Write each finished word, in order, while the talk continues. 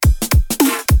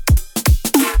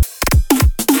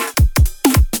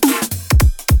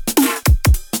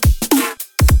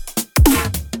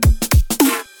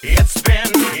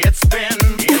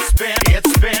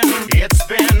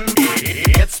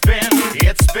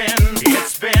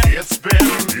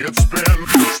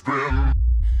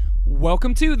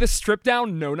Welcome to the Stripped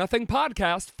Down Know Nothing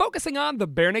podcast, focusing on the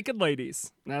bare naked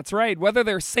ladies. That's right, whether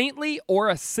they're saintly or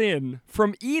a sin,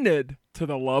 from Enid to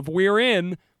the love we're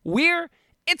in,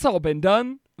 It's All Been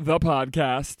Done, the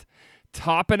podcast.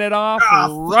 Topping it off,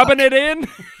 rubbing it in,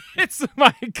 it's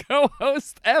my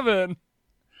co-host, Evan.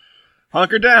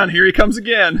 Hunker down, here he comes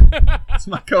again. It's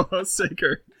my co-host,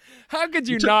 Saker. How could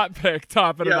you not pick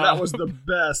topping it off? Yeah, that was the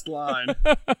best line.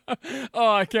 Oh,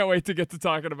 I can't wait to get to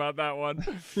talking about that one.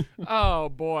 Oh,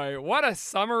 boy. What a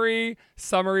summary.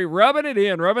 Rubbing it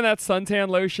in. Rubbing that suntan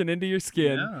lotion into your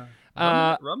skin.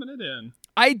 Yeah, rubbing it in.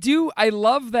 I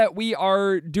love that we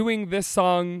are doing this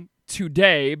song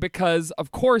today because,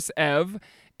 of course, Ev,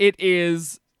 it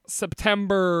is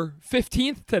September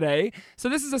 15th today. So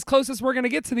this is as close as we're going to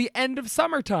get to the end of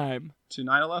summertime. To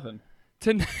 9/11.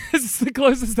 This is the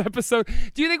closest episode.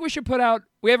 Do you think we should put out...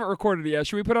 We haven't recorded it yet.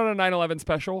 Should we put out a 9/11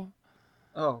 special?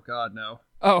 Oh, God, no.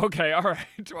 Oh, okay. All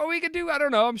right. Well, we could do... I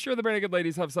don't know. I'm sure the Bare Naked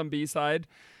Ladies have some B-side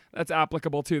that's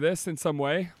applicable to this in some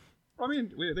way. I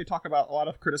mean, they talk about a lot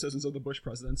of criticisms of the Bush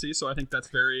presidency, so I think that's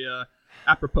very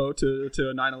apropos to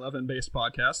a 9/11-based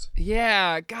podcast.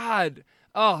 Yeah, God.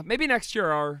 Oh, maybe next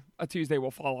year a Tuesday will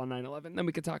fall on 9/11. Then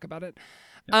we could talk about it.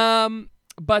 Yeah.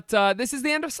 But this is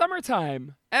the end of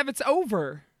summertime. Ev, it's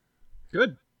over.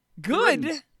 Good.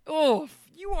 Good? Oh,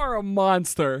 you are a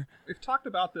monster. We've talked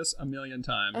about this a million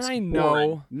times. I know.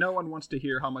 Boring. No one wants to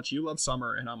hear how much you love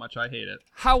summer and how much I hate it.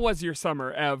 How was your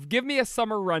summer, Ev? Give me a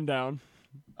summer rundown.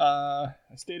 I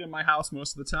stayed in my house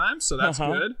most of the time, so that's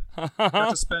good. Got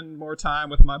to spend more time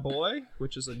with my boy,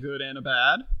 which is a good and a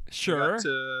bad. Sure.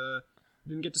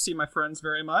 Didn't get to see my friends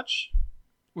very much.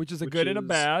 Which is a good and a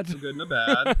bad. A good and a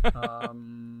bad.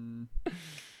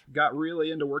 Got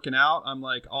really into working out. I'm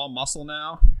like all muscle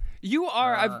now. You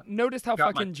are. I've noticed how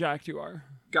fucking jacked you are.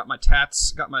 Got my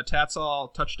tats all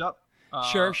touched up.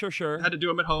 Sure. Had to do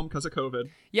them at home because of COVID.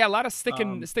 Yeah, a lot of stick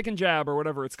and jab or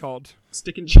whatever it's called.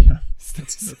 Stick and jab.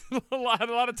 a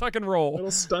lot of tuck and roll.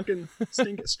 Little strunken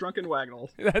waggle.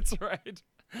 That's right.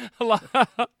 A lot.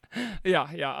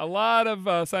 Yeah. A lot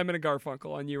of Simon and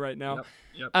Garfunkel on you right now.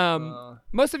 Yep.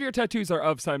 Most of your tattoos are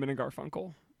of Simon and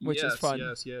Garfunkel, which is fun.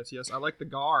 Yes. I like the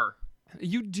Gar.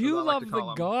 You do love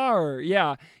the Gar.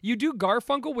 Yeah. You do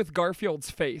Garfunkel with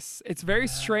Garfield's face. It's very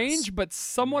strange, but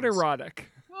somewhat erotic.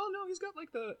 Well, no, he's got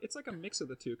it's like a mix of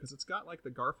the two, because it's got like the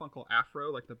Garfunkel afro,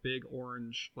 like the big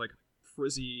orange, like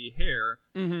frizzy hair,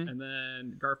 and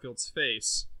then Garfield's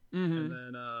face. And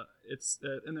then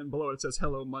and then below it says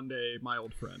 "Hello Monday, my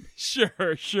old friend."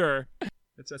 Sure.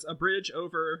 It says "A bridge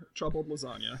over troubled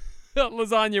lasagna."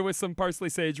 Lasagna with some parsley,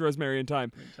 sage, rosemary, and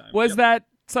thyme. Was that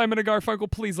Simon and Garfunkel?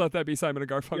 Please let that be Simon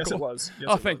and Garfunkel. Yes, it was.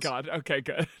 Thank God. Okay,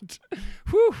 good.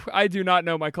 Whew. I do not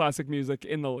know my classic music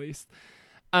in the least.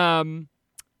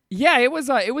 Yeah, it was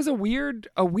a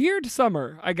weird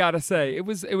summer. I gotta say, it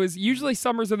was usually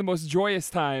summers are the most joyous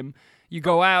time. You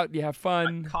go out, you have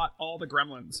fun. I caught all the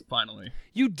gremlins, finally.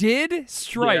 You did?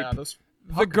 Stripe. Yeah, those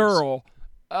fuckers. The girl.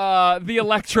 The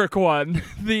electric one.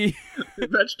 The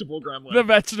vegetable gremlin. The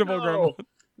vegetable gremlin.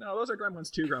 No, those are Gremlins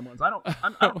 2 gremlins.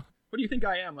 What do you think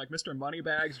I am? Like Mr.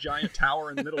 Moneybags, giant tower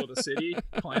in the middle of the city?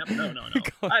 Clamp? No.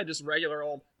 I had just regular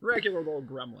old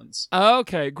gremlins.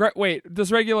 Okay. Wait,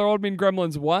 does regular old mean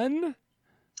Gremlins 1?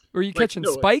 Were you catching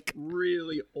Spike?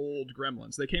 Really old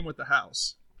gremlins. They came with the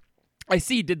house. I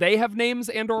see. Did they have names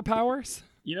and or powers?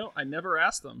 I never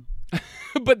asked them.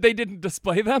 But they didn't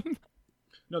display them?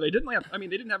 No, they didn't have... they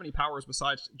didn't have any powers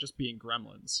besides just being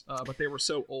gremlins. But they were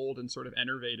so old and sort of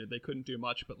enervated, they couldn't do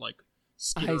much but,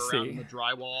 skitter around in the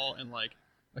drywall and,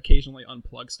 occasionally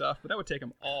unplug stuff. But that would take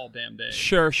them all damn day.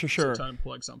 Sure. To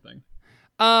unplug something.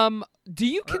 Do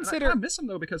you consider... I kind of miss them,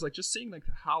 though, because, just seeing,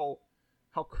 how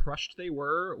crushed they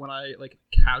were when I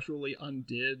casually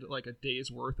undid a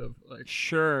day's worth of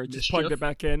sure, mischief. Just plugged it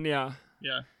back in. Yeah.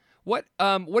 What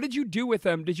did you do with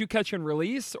them? Did you catch and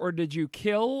release, or did you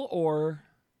kill, or?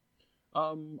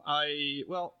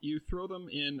 You throw them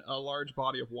in a large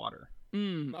body of water.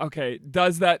 Okay.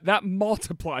 Does that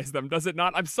multiplies them? Does it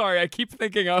not? I'm sorry. I keep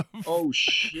thinking of. Oh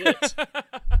shit!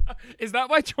 Is that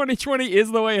why 2020 is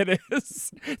the way it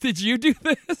is? Did you do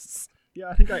this? Yeah,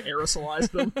 I think I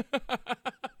aerosolized them.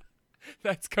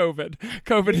 That's COVID.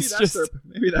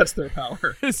 Maybe that's their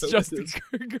power. It's COVID just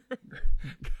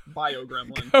bio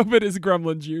gremlin. COVID is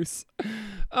gremlin juice.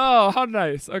 Oh, how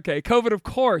nice. Okay, COVID of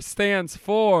course stands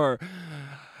for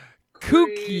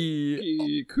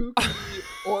kooky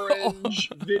orange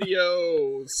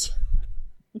videos.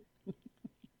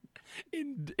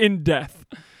 In death.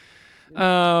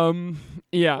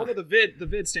 Yeah. Although the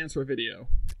vid stands for video.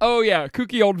 Oh yeah,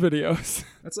 kooky old videos.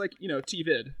 That's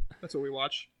TVid. That's what we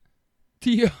watch.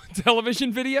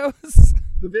 Television videos?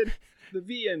 The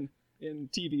V in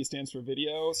TV stands for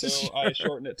video, so sure. I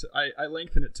shorten it to I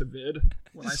lengthen it to vid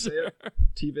when I say it.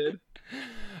 TVid.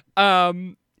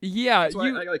 Yeah. So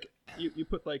you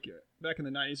put like back in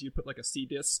the 90s, you put like a C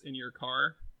disc in your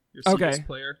car, your C disc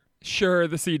player. Sure,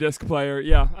 the C disc player.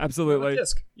 Yeah, absolutely.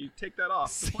 Disc. You take that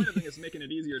off. The point of the thing is making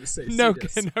it easier to say C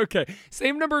disc. Okay.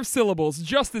 Same number of syllables,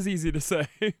 just as easy to say.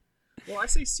 Well, I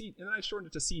say C, and then I shortened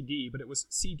it to CD, but it was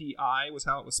CDI was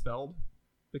how it was spelled,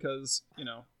 because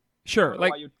Sure, I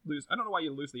don't know why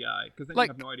you lose the I, because then you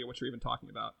have no idea what you're even talking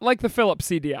about. Like the Philips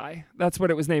CDI. That's what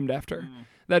it was named after.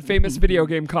 That famous video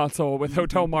game console with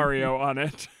Hotel Mario on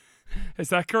it. Is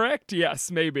that correct? Yes,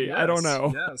 maybe. Yes, I don't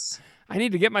know. Yes. I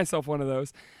need to get myself one of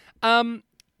those.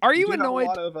 Are you annoyed?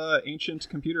 Have a lot of ancient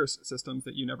computer systems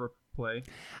that you never play.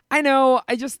 I know.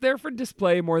 They're for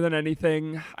display more than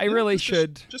anything. I really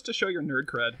should. Just to show your nerd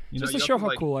cred. Just to show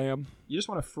how cool I am. You just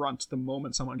want to front the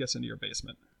moment someone gets into your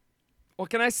basement. What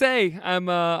can I say? I'm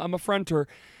a fronter.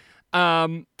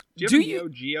 Do you have a Neo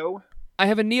Geo? I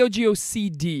have a Neo Geo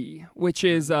CD, which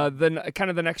is the kind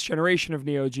of the next generation of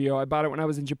Neo Geo. I bought it when I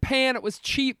was in Japan. It was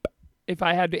cheap. If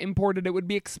I had to import it, it would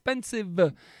be expensive.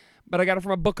 But I got it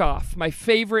from a Book Off, my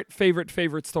favorite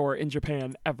store in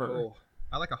Japan ever. Oh,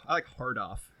 I like Hard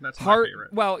Off. That's my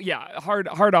favorite. Well, yeah, Hard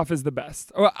Off is the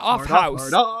best. Off House.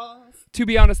 Hard Off. To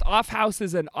be honest, Off House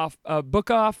is a Book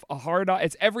Off, a Hard Off.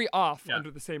 It's every off under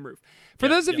the same roof. For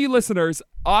those of you listeners,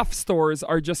 off stores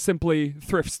are just simply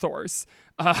thrift stores,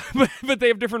 but they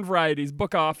have different varieties.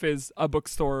 Book Off is a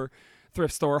bookstore,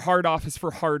 thrift store. Hard Off is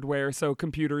for hardware, so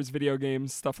computers, video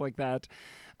games, stuff like that.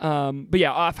 But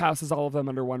yeah, Off House is all of them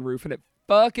under one roof, and it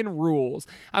fucking rules.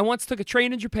 I once took a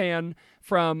train in Japan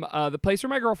from the place where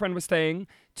my girlfriend was staying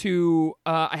to,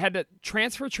 I had to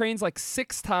transfer trains like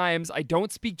 6 times. I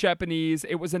don't speak Japanese.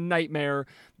 It was a nightmare.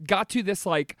 Got to this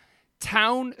like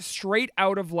town straight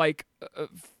out of like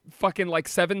fucking like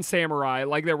Seven Samurai.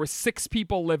 Like there were 6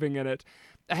 people living in it.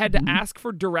 I had to ask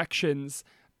for directions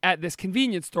at this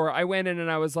convenience store. I went in and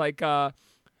I was like, bookhouse,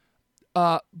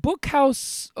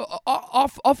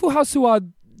 Ofuhasu wa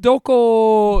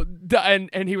doko,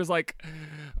 and he was like,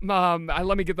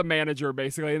 let me get the manager,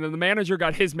 basically. And then the manager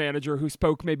got his manager, who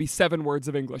spoke maybe 7 words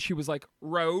of English. He was like,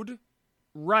 road,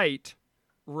 right,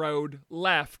 road,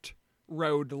 left,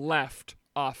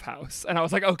 Off House. And I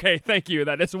was like, okay, thank you.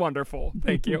 That is wonderful.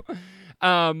 Thank you.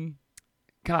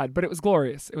 God, but it was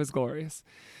glorious. It was glorious.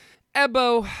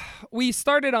 Ebbo, we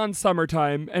started on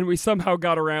Summertime, and we somehow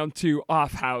got around to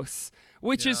Off House,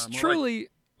 which is truly...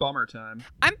 like bummer time.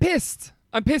 I'm pissed.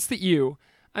 I'm pissed at you.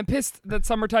 I'm pissed that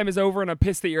Summertime is over, and I'm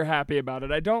pissed that you're happy about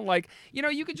it. I don't like...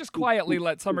 you could just quietly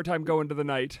let Summertime go into the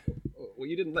night. Well,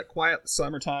 you didn't let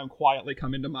Summertime quietly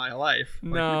come into my life.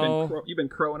 No. You've been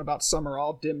crowing about summer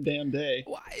all dim damn day.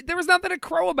 Well, there was nothing to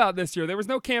crow about this year. There was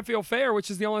no Canfield Fair, which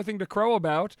is the only thing to crow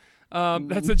about.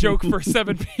 That's a joke for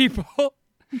 7 people.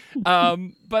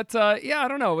 But I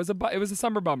don't know. It was a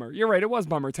summer bummer. You're right. It was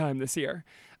bummer time this year.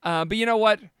 But you know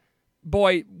what?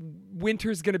 Boy,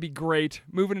 winter's going to be great.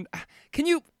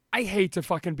 I hate to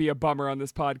fucking be a bummer on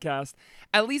this podcast.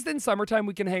 At least in summertime,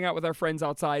 we can hang out with our friends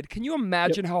outside. Can you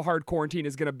imagine how hard quarantine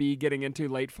is going to be getting into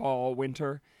late fall,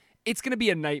 winter? It's going to be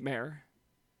a nightmare.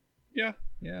 Yeah,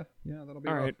 that'll be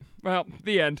all rough. right. Well,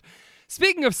 the end.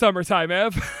 Speaking of summertime,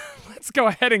 Ev, let's go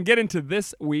ahead and get into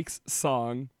this week's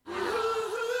song.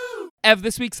 Ev,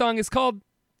 this week's song is called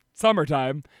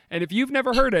Summertime. And if you've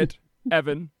never heard it,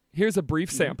 Evan, here's a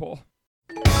brief sample.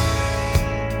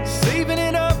 Saving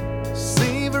it up,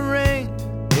 savoring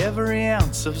every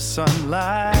ounce of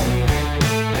sunlight.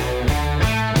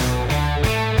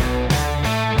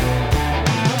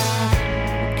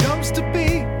 What comes to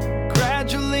be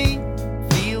gradually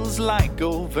feels like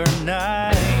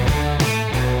overnight.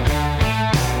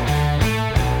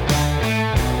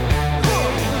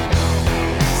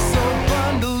 So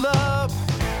bundle up.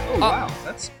 Oh wow,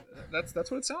 that's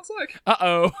what it sounds like.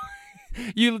 Uh-oh.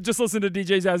 You just listen to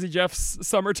DJ Zazzy Jeff's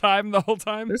Summertime the whole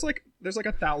time? There's like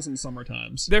 1,000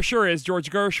 Summertimes. There sure is. George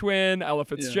Gershwin, Ella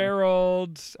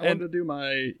Fitzgerald. I wanted to do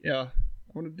my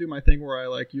thing where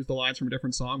I use the lines from a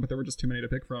different song, but there were just too many to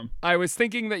pick from. I was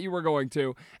thinking that you were going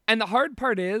to. And the hard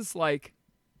part is,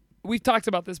 we've talked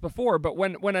about this before, but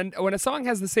when a song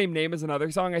has the same name as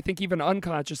another song, I think even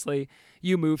unconsciously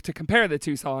you move to compare the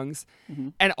two songs. Mm-hmm.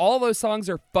 And all those songs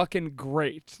are fucking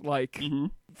great.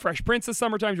 Fresh Prince's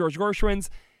Summertime, George Gershwin's.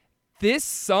 This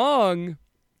song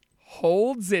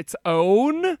holds its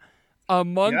own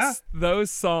amongst those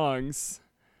songs.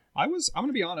 I'm going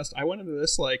to be honest. I went into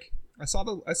this I saw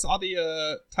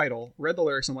the title, read the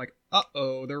lyrics. I'm like,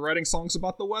 they're writing songs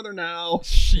about the weather now.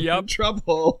 Yep. In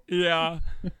trouble. Yeah.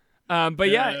 But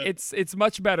yeah, it's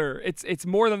much better. It's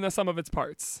more than the sum of its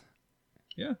parts.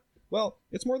 Yeah. Well,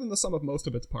 it's more than the sum of most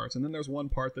of its parts, and then there's one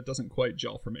part that doesn't quite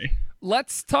gel for me.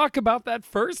 Let's talk about that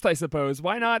first, I suppose.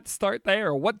 Why not start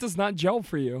there? What does not gel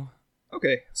for you?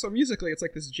 Okay, so musically, it's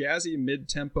like this jazzy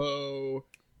mid-tempo,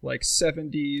 like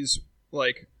 70s,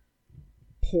 like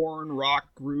porn rock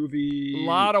groovy. A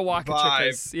lot of Waka vibe.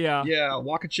 Chickas, yeah. Yeah,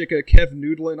 Waka Chicka, Kev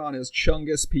Noodlin on his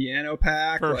Chungus piano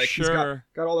pack. For like, sure.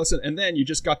 He's got all this, and then you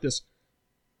just got this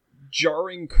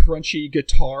jarring, crunchy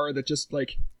guitar that just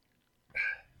like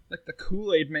the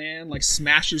Kool-Aid Man like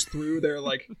smashes through their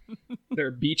like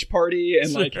their beach party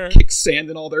and like kicks sand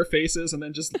in all their faces and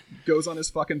then just goes on his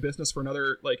fucking business for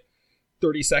another like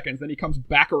 30 seconds. Then he comes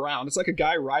back around. It's like a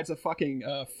guy rides a fucking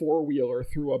four-wheeler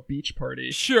through a beach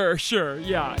party. Sure,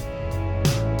 yeah.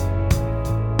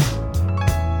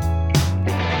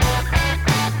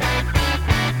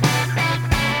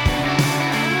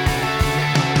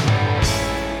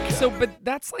 So, but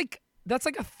that's like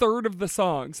a third of the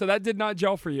song, so that did not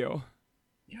gel for you.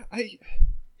 Yeah,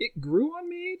 it grew on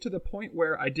me to the point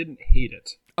where I didn't hate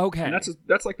it. Okay. And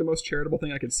that's like the most charitable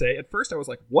thing I could say. At first I was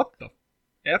like, what the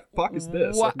fuck is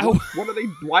this? What? Like, what are they,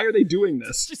 why are they doing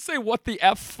this? Just say what the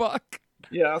F fuck?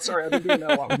 Yeah, sorry, I've been doing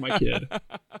that a lot with my kid.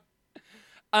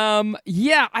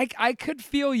 Yeah, I could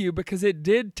feel you because it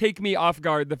did take me off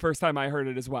guard the first time I heard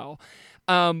it as well.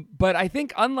 But I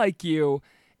think unlike you,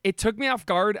 it took me off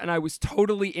guard and I was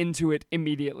totally into it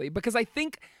immediately because I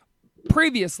think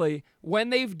previously when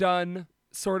they've done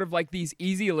sort of like these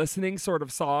easy listening sort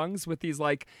of songs with these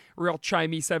like real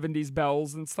chimey 70s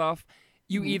bells and stuff,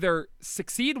 you either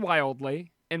succeed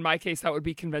wildly, in my case that would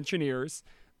be Conventioneers,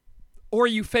 or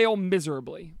you fail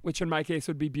miserably, which in my case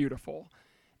would be Beautiful.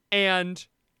 And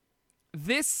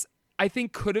this, I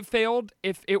think, could have failed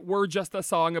if it were just a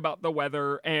song about the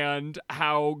weather and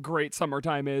how great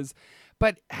summertime is.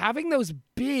 But having those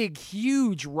big,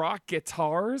 huge rock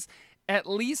guitars, at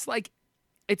least, like,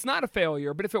 it's not a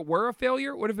failure, but if it were a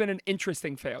failure, it would have been an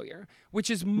interesting failure,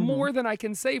 which is more than I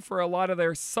can say for a lot of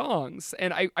their songs.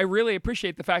 And I really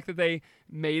appreciate the fact that they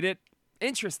made it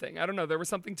interesting. I don't know, there was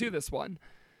something to this one.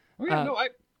 Oh, yeah, no, I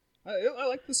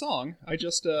like the song. I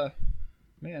just,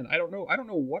 man, I don't know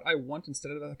what I want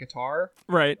instead of the guitar.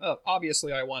 Right.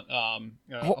 Obviously, I want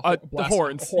the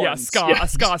horns. Yeah, ska, a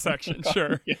ska section,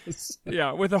 sure. Yes.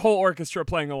 Yeah, with a whole orchestra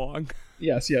playing along.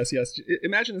 Yes.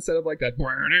 Imagine instead of like that,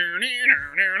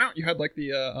 you had like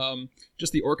the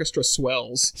just the orchestra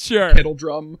swells. Sure. Pedal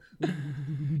drum.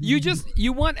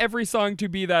 You want every song to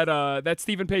be that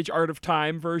Stephen Page Art of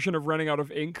Time version of Running Out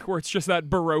of Ink, where it's just that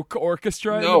Baroque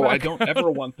orchestra. No, I don't ever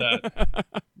want that.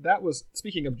 That was,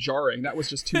 speaking of jarring, that was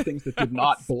just two things that did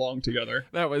not belong together.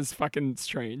 That was fucking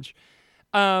strange.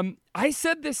 I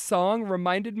said this song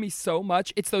reminded me so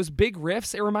much. It's those big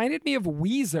riffs. It reminded me of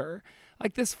Weezer.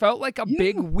 Like this felt like a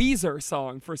big Weezer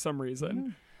song for some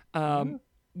reason.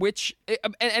 Which,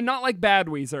 and not like bad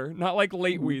Weezer, not like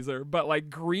late Weezer, but like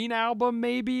Green Album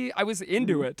maybe. I was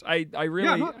into it. I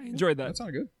really enjoyed that. That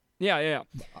sounded good. Yeah.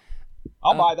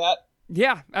 I'll buy that.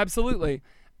 Yeah, absolutely.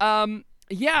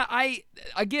 Yeah, I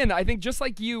think just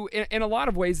like you, in a lot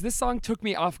of ways, this song took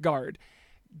me off guard.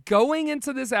 Going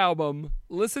into this album,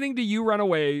 listening to You Run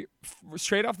Away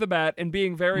straight off the bat and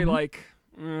being very like,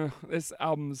 this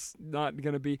album's not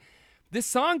going to be... This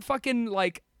song fucking,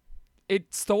 like,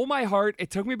 it stole my heart.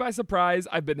 It took me by surprise.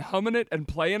 I've been humming it and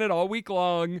playing it all week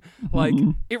long. Like,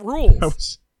 it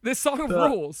rules. This song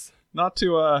rules. Not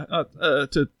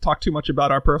to talk too much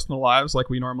about our personal lives like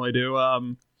we normally do,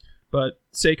 but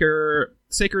the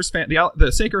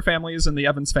Saker families and the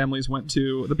Evans families went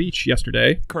to the beach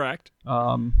yesterday. Correct.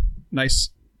 Nice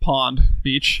pond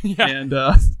beach. Yeah. And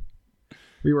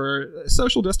we were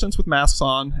social distance with masks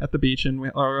on at the beach, and we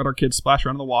let our kids splash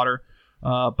around in the water.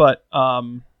 But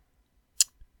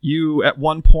you at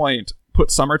one point put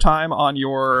Summertime on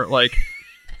your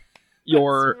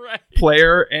your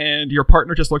player, and your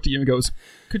partner just looked at you and goes,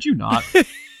 "Could you not?"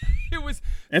 It was,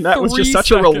 and that was just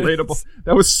such a relatable.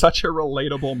 That was such a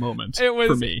relatable moment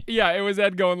for me. Yeah, it was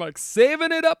Ed going like,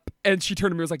 "Saving it up," and she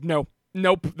turned to me and was like,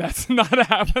 "Nope, that's not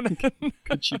happening."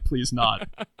 Could she please not?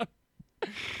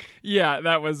 Yeah,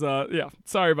 that was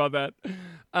sorry about that.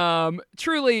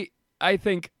 Truly, I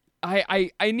think I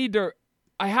need to.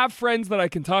 I have friends that I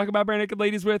can talk about Bare Naked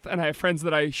Ladies with, and I have friends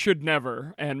that I should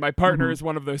never. And my partner is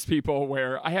one of those people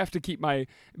where I have to keep my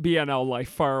BNL life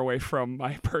far away from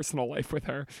my personal life with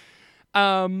her.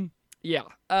 I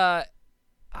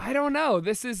don't know.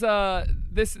 This is I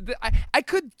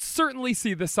could certainly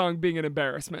see this song being an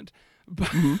embarrassment,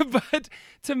 But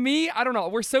to me, I don't know.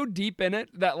 We're so deep in it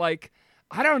that, like,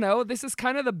 I don't know. This is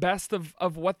kind of the best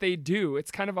of what they do.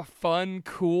 It's kind of a fun,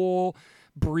 cool,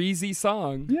 breezy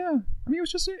song. Yeah. I mean, it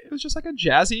was just like a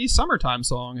jazzy summertime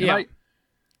song. And Yeah.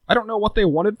 I don't know what they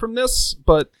wanted from this,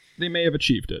 but they may have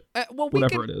achieved it.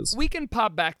 Whatever it is. We can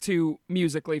pop back to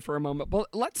musically for a moment, but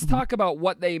let's talk about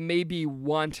what they maybe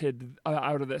wanted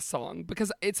out of this song,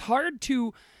 because it's hard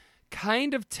to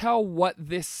kind of tell what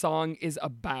this song is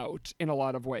about in a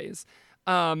lot of ways.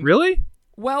 Really?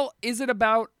 Well, is it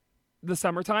about the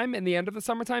summertime and the end of the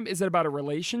summertime? Is it about a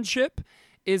relationship?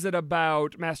 Is it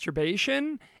about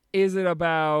masturbation? Is it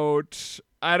about,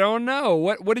 I don't know.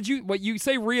 What you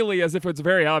say really as if it's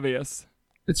very obvious?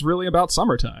 It's really about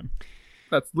summertime.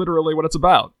 That's literally what it's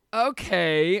about.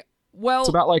 Okay. Well, It's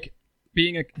about like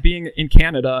being in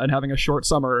Canada and having a short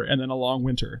summer and then a long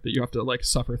winter that you have to like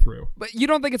suffer through. but you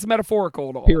don't think it's metaphorical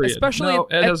at all? Period. Especially No,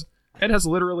 Ed has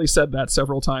literally said that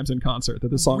several times in concert,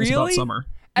 that this song is about Really? summer.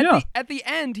 At the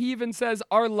end, he even says,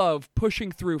 "Our love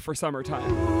pushing through for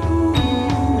summertime."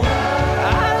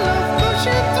 I love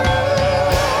pushing through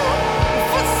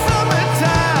for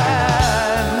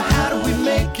summertime. How do we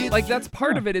make it? Like, that's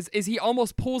part of it is he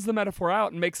almost pulls the metaphor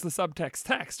out and makes the subtext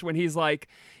text when he's like,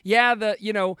 yeah,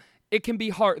 it can be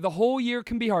hard. The whole year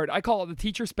can be hard. I call it the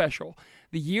teacher special.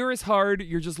 The year is hard.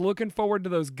 You're just looking forward to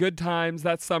those good times,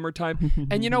 that summertime.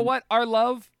 And you know what? Our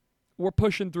love, we're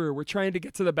pushing through. We're trying to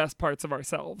get to the best parts of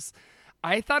ourselves.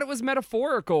 I thought it was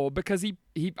metaphorical because I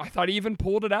thought he even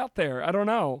pulled it out there. I don't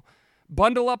know.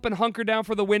 Bundle up and hunker down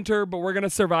for the winter, but we're going to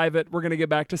survive it. We're going to get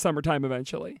back to summertime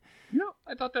eventually.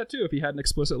 I thought that too, if he hadn't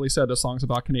explicitly said the song's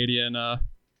about Canadian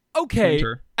Okay.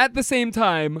 winter. At the same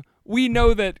time, we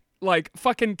know that, like,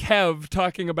 fucking Kev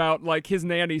talking about, like, his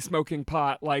nanny smoking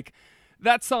pot, like,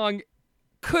 that song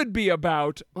could be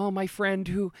about, oh, my friend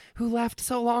who left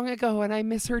so long ago and I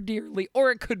miss her dearly. Or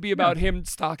it could be about him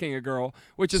stalking a girl,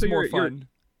 which is So more you're- fun.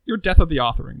 You're death of the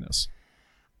authoring this.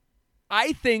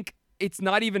 I think it's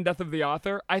not even death of the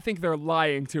author. I think they're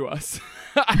lying to us.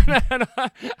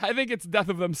 I think it's death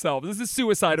of themselves. This is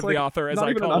suicide of the author, as not I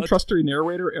even call an it. untrustworthy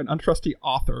narrator, an untrusty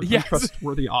author, Yes.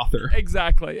 untrustworthy author.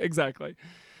 Exactly.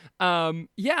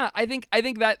 Yeah, I think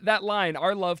that line,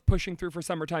 our love pushing through for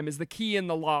summertime, is the key in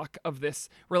the lock of this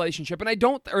relationship. And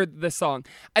this song,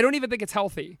 I don't even think it's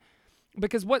healthy,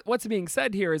 because what's being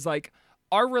said here is like,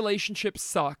 our relationship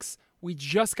sucks. We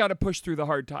just got to push through the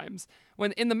hard times.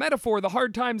 When in the metaphor, the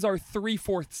hard times are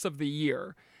 3/4 of the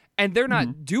year. And they're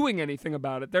not doing anything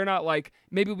about it. They're not like,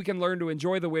 maybe we can learn to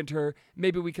enjoy the winter.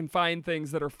 Maybe we can find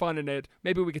things that are fun in it.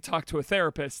 Maybe we could talk to a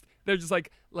therapist. They're just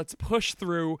like, let's push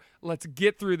through. Let's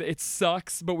get through. It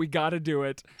sucks, but we got to do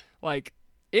it. Like,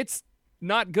 it's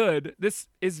not good. This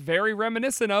is very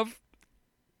reminiscent of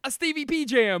a Stevie P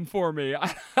jam for me.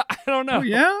 I don't know. Oh,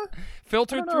 yeah?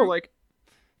 Filtered I don't know, through, like,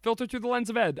 filtered through the lens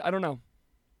of Ed. I don't know.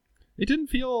 it didn't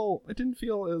feel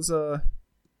as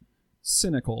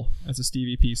cynical as a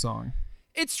Stevie P song.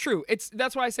 It's true.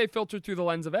 That's why I say filtered through the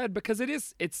lens of Ed, because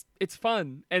it's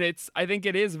fun, and I think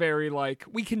it is very like,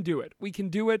 we can do it. We can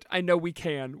do it. I know we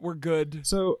can. We're good.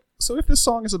 So if this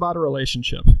song is about a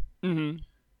relationship,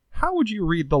 how would you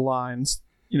read the lines?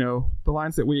 The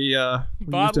lines that we used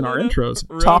in our Bottle it up, intros.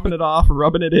 rub Topping it- it off,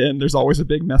 rubbing it in. There's always a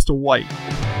big mess of white.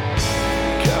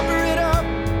 Cover it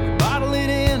up, bottle it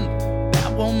in.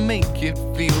 That won't make it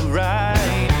feel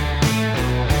right.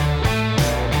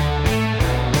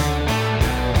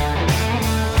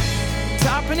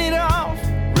 Topping it off,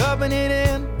 rubbing it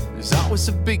in. There's always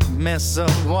a big mess of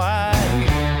white.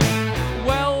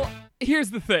 Well,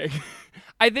 here's the thing.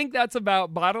 I think that's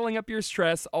about bottling up your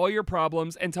stress, all your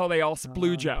problems, until they all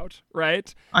splooge out,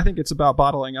 right? I think it's about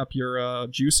bottling up your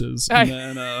juices and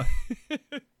then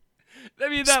I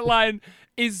mean, that line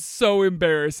is so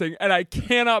embarrassing, and I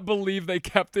cannot believe they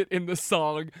kept it in the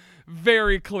song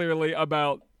very clearly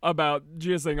about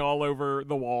jizzing all over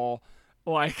the wall.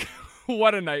 Like,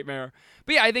 what a nightmare.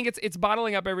 But yeah, I think it's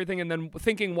bottling up everything and then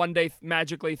thinking one day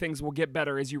magically things will get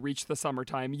better as you reach the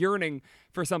summertime, yearning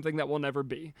for something that will never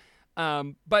be.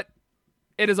 But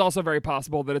it is also very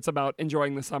possible that it's about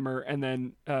enjoying the summer and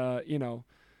then,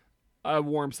 a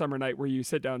warm summer night where you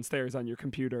sit downstairs on your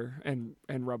computer and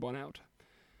rub one out.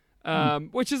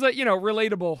 Which is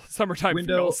relatable summertime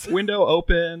feels. window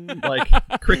open, like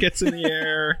crickets in the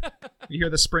air. You hear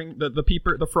the spring,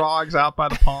 the frogs out by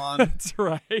the pond. That's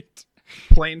right.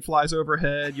 Plane flies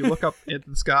overhead. You look up at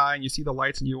the sky and you see the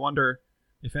lights and you wonder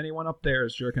if anyone up there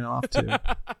is jerking off too.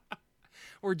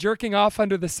 We're jerking off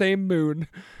under the same moon.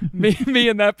 me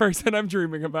and that person I'm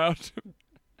dreaming about.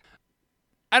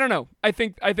 I don't know. I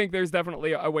think there's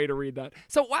definitely a way to read that.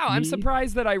 So wow, I'm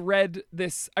surprised that I read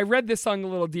this song a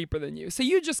little deeper than you. So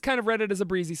you just kind of read it as a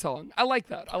breezy song. I like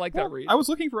that. I like that read. I was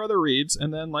looking for other reads,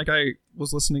 and then like I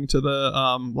was listening to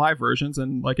the live versions,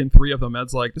 and like in 3 of them,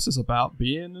 Ed's like, "This is about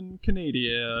being in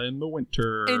Canada in the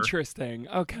winter." Interesting.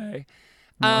 Okay.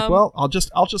 I'm like, well, I'll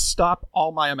just stop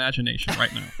all my imagination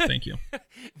right now. Thank you.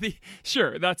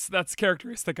 Sure, that's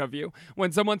characteristic of you.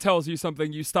 When someone tells you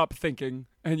something, you stop thinking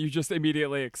and you just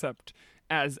immediately accept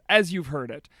as you've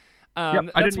heard it. Yep,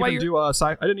 I didn't even do a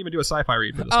sci-fi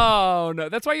read for this one. Oh no,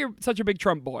 that's why you're such a big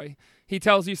Trump boy. He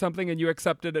tells you something and you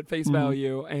accept it at face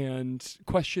value and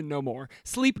question no more,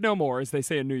 sleep no more, as they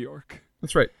say in New York.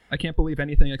 That's right. I can't believe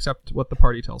anything except what the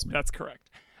party tells me. That's correct.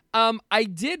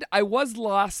 I was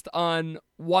lost on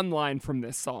one line from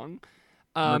this song.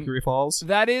 Mercury Falls?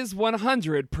 That is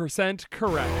 100%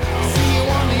 correct. See you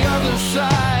on the other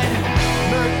side.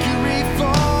 Mercury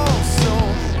Falls. So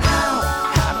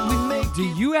how do we make Do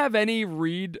you have any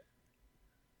read?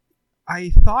 I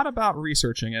thought about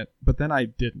researching it, but then I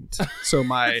didn't. So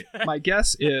my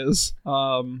guess is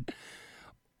I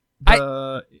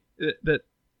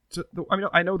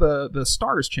know the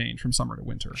stars change from summer to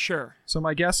winter. Sure. So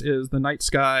my guess is the night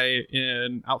sky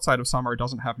in outside of summer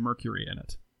doesn't have Mercury in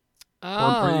it.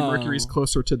 Oh. Or maybe Mercury's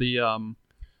closer to the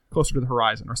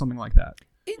horizon or something like that.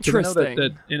 Interesting. I know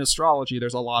that in astrology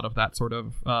there's a lot of that sort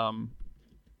of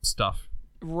stuff.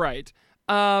 Right.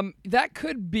 That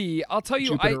could be. I'll tell you.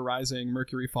 Jupiter rising,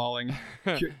 Mercury falling.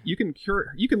 You can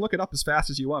look it up as fast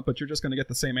as you want, but you're just going to get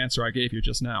the same answer I gave you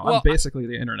just now. Well, I'm basically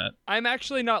the internet. I'm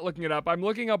actually not looking it up. I'm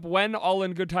looking up when All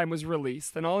in Good Time was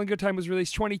released, and All in Good Time was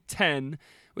released 2010,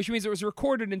 which means it was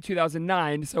recorded in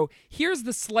 2009. So here's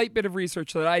the slight bit of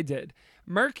research that I did.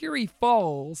 Mercury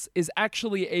Falls is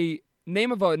actually a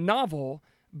name of a novel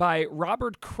by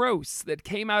Robert Croce that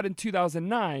came out in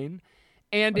 2009.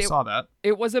 And I saw that.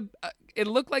 It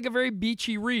looked like a very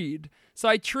beachy read. So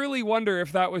I truly wonder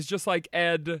if that was just like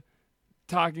Ed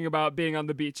talking about being on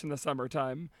the beach in the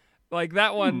summertime. Like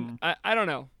that one, I don't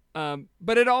know.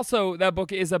 But that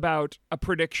book is about a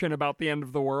prediction about the end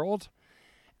of the world.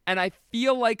 And I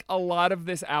feel like a lot of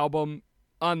this album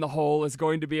on the whole is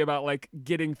going to be about like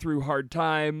getting through hard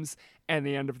times and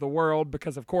the end of the world,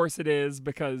 because of course it is,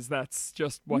 because that's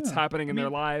just what's happening in their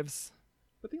lives.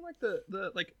 But I think like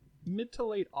the like mid to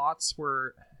late aughts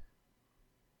were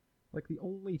like the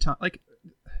only time, like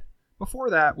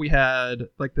before that we had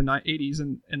like the 80s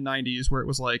and 90s where it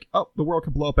was like, oh, the world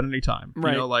could blow up at any time.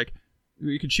 Right. You know, like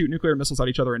you could shoot nuclear missiles at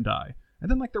each other and die.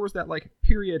 And then like there was that like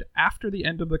period after the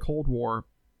end of the Cold War,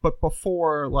 but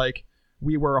before like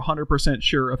we were 100%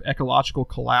 sure of ecological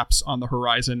collapse on the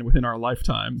horizon within our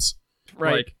lifetimes.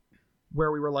 Right. Like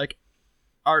where we were like,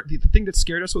 the thing that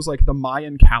scared us was like the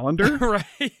Mayan calendar.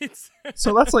 Right.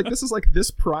 So that's like, this is like this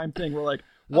prime thing. We're like,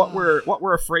 what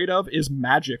we're afraid of is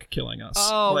magic killing us.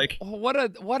 Oh, like what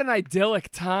an idyllic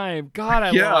time. God,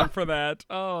 I long for that.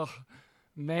 Oh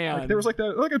man. Like, there was like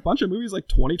a bunch of movies like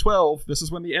 2012. This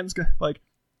is when the end's like,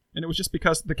 and it was just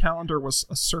because the calendar was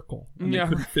a circle and they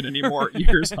couldn't fit any more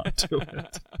years onto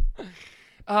it.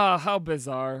 How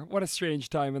bizarre. What a strange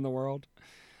time in the world.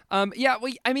 I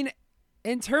mean,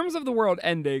 in terms of the world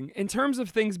ending, in terms of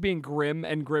things being grim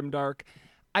and grimdark,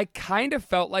 I kind of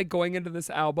felt like going into this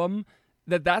album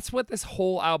that's what this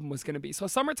whole album was going to be. So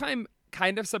Summertime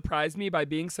kind of surprised me by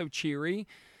being so cheery,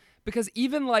 because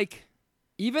even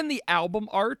the album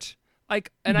art,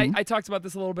 like, and I talked about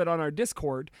this a little bit on our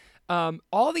Discord,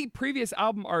 all the previous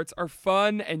album arts are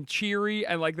fun and cheery,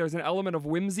 and like there's an element of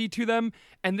whimsy to them,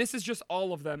 and this is just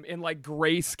all of them in like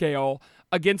grayscale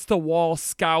against the wall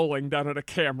scowling down at a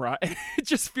camera. It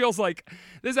just feels like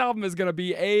this album is going to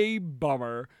be a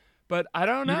bummer. But I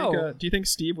don't know. Do you think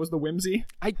Steve was the whimsy?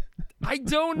 I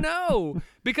don't know.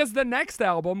 Because the next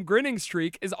album, Grinning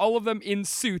Streak, is all of them in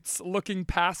suits looking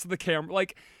past the camera.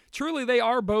 Like, truly, they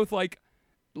are both like,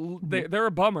 they're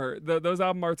a bummer. Those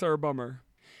album arts are a bummer.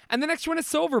 And the next one is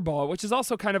Silverball, which is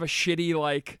also kind of a shitty,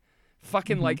 like,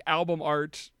 fucking, like, album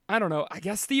art. I don't know. I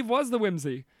guess Steve was the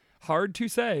whimsy. Hard to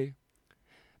say.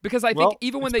 Because I think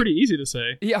even when it's pretty easy to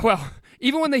say. Yeah, well,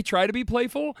 even when they try to be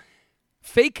playful,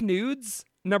 Fake Nudes,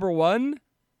 number one,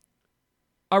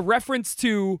 a reference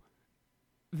to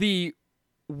the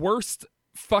worst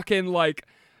fucking, like,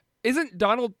 isn't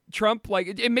Donald Trump,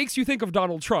 like, it makes you think of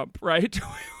Donald Trump, right?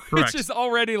 Correct. It's just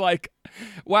already like,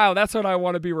 wow, that's what I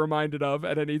want to be reminded of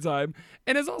at any time.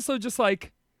 And it's also just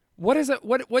like, what is it?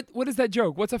 What is that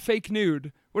joke? What's a fake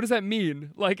nude? What does that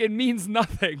mean? Like, it means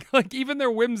nothing. Like, even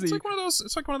their whimsy. It's like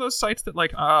one of those sites that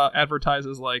like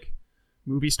advertises like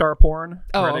movie star porn,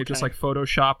 where they just like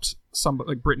photoshopped some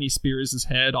like Britney Spears'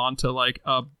 head onto like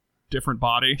a different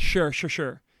body. Sure.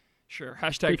 Hashtag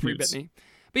Fake free news. Bitney.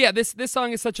 But yeah, this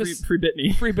song is such a Free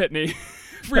Bitney. free Bitney.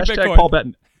 Free Hashtag Bitcoin. Paul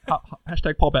Bettany.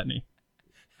 Hashtag Paul Bettany.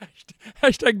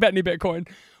 Hashtag Bettany Bitcoin.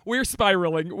 We're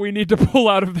spiraling. We need to pull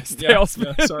out of this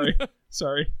tailspin. Yeah,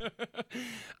 sorry.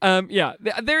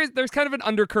 There's kind of an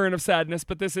undercurrent of sadness,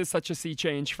 but this is such a sea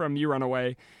change from You Run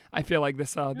Away. I feel like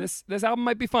this album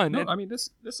might be fun. No, I mean this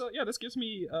gives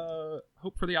me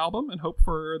hope for the album and hope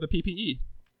for the PPE.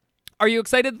 Are you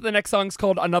excited that the next song's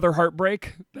called Another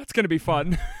Heartbreak? That's going to be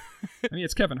fun. I mean,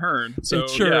 it's Kevin Hearn, so it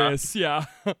sure yeah. is, yeah.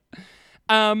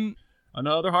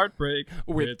 Another heartbreak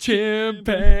with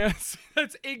chimpanzees.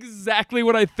 That's exactly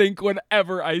what I think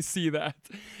whenever I see that.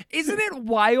 Isn't it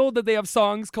wild that they have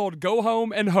songs called Go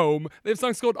Home and Home? They have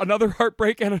songs called Another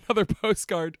Heartbreak and Another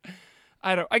Postcard.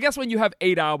 I guess when you have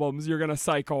 8 albums, you're going to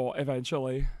cycle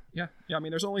eventually. Yeah. I mean,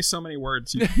 there's only so many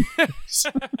words you can use.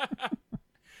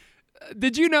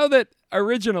 Did you know that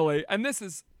originally, and this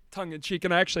is tongue-in-cheek,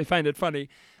 and I actually find it funny,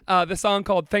 the song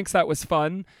called Thanks That Was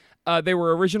Fun, they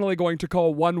were originally going to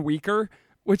call One Weeker,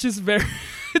 which is very...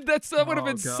 that would have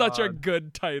been such a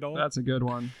good title. That's a good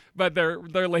one. But their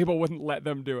label wouldn't let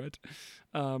them do it.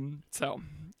 So,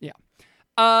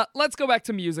 yeah. Let's go back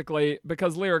to musically,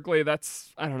 because lyrically,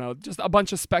 that's, I don't know, just a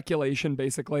bunch of speculation,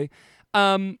 basically.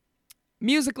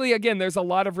 Musically, again, there's a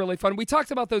lot of really fun... We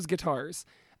talked about those guitars.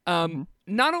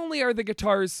 Not only are the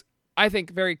guitars, I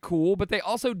think, very cool, but they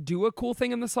also do a cool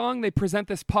thing in the song. They present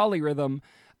this polyrhythm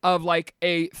of like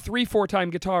a 3/4 time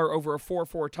guitar over a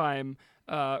 4/4 time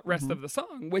rest of the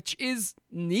song, which is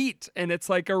neat. And it's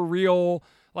like a real,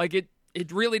 like it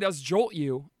really does jolt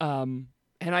you. And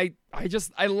I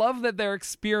love that they're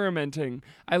experimenting.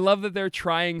 I love that they're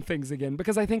trying things again,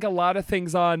 because I think a lot of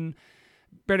things on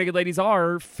Barenaked Ladies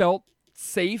felt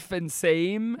safe and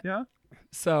same. Yeah.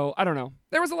 So I don't know.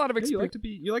 There was a lot of experience.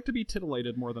 You like to be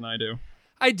titillated more than I do.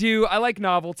 I do. I like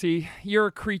novelty. You're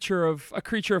a creature of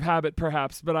habit,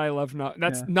 perhaps, but I love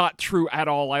that's not true at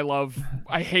all.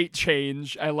 I hate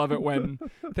change. I love it when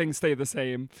things stay the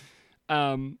same.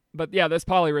 But yeah, this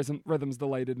polyrhythms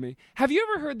delighted me. Have you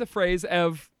ever heard the phrase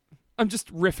of, I'm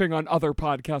just riffing on other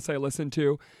podcasts I listen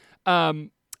to,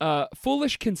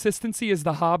 foolish consistency is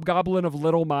the hobgoblin of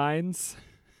little minds?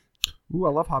 Ooh, I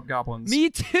love hobgoblins. Me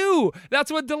too.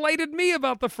 That's what delighted me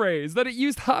about the phrase, that it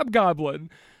used hobgoblin.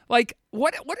 Like,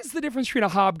 what is the difference between a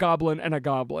hobgoblin and a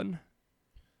goblin?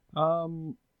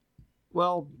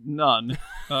 Well, none.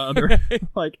 They're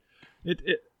like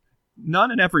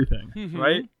none and everything,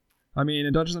 right? I mean,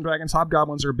 in Dungeons and Dragons,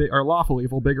 hobgoblins are lawful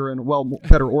evil, bigger and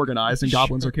better organized, and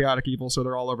goblins are chaotic evil, so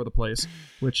they're all over the place,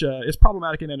 which is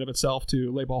problematic in and of itself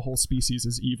to label a whole species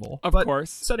as evil. Of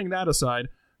course. Setting that aside,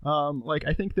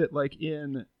 I think that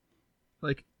in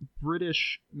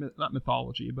British not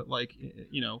mythology, but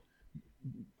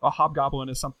a hobgoblin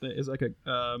is like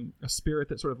a spirit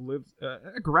that sort of lives,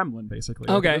 a gremlin basically.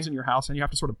 Okay. It lives in your house and you have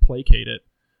to sort of placate it.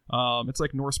 It's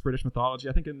like Norse British mythology.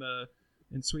 I think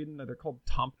in Sweden they're called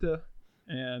Tomte,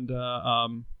 and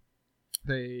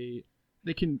they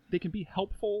can be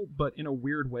helpful, but in a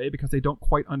weird way, because they don't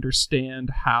quite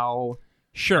understand how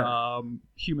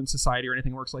human society or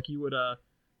anything works. Like you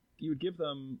would give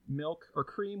them milk or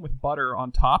cream with butter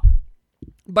on top.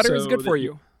 Butter is good for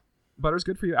you. Butter's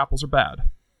good for you. Apples are bad.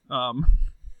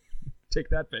 Take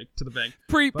that to the bank.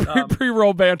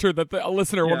 Pre-roll banter that the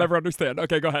listener will never understand.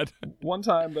 Okay, go ahead. One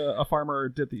time, a farmer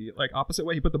did the opposite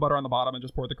way. He put the butter on the bottom and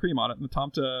just poured the cream on it, and the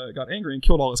Tomte got angry and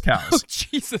killed all his cows. Oh,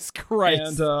 Jesus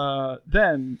Christ! And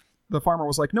then the farmer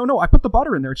was like, "No, I put the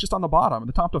butter in there. It's just on the bottom." And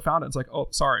the Tomte found it. It's like, "Oh,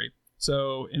 sorry."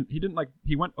 So he didn't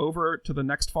he went over to the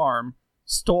next farm,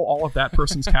 stole all of that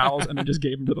person's cows, and then just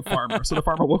gave them to the farmer. So the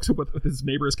farmer woke up with his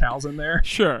neighbor's cows in there.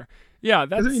 Sure. Yeah,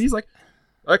 that's... he's like,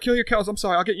 I kill your cows. I'm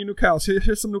sorry. I'll get you new cows.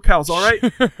 Here's some new cows. All right.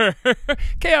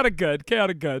 Chaotic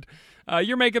good.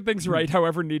 You're making things right,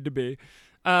 however need to be.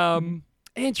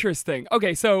 Interesting.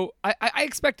 Okay, so I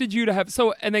expected you to have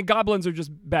and then goblins are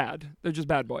just bad. They're just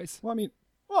bad boys. Well,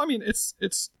 I mean, it's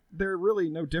they're really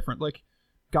no different. Like,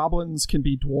 goblins can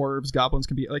be dwarves. Goblins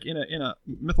can be in a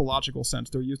mythological sense.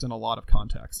 They're used in a lot of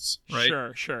contexts, right?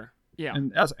 Sure. Yeah.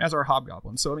 And as are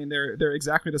hobgoblins. So I mean, they're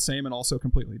exactly the same and also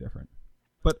completely different.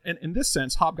 But in this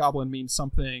sense, hobgoblin means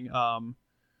something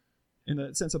in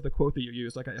the sense of the quote that you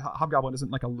used. Like, a hobgoblin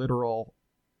isn't like a literal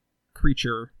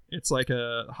creature. It's like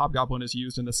a hobgoblin is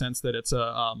used in the sense that it's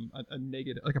a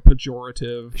negative, like a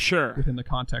pejorative, within the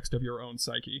context of your own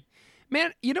psyche.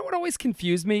 Man, you know what always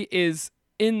confused me is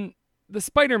in the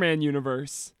Spider-Man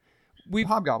universe,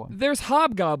 there's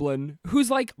Hobgoblin, who's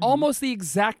like almost the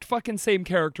exact fucking same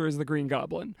character as the Green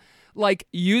Goblin. like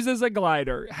uses a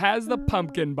glider, has the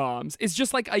pumpkin bombs, is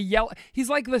just like a yell. He's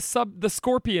like the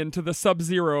Scorpion to the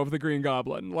Sub-Zero of the Green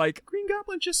Goblin. Like Green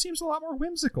Goblin just seems a lot more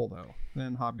whimsical though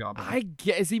than Hobgoblin. I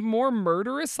guess, is he more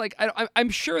murderous? Like I'm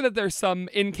sure that there's some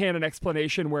in-canon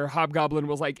explanation where Hobgoblin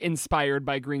was like inspired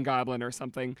by Green Goblin or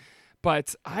something.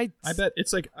 But I bet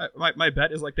it's like my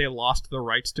bet is like they lost the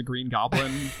rights to Green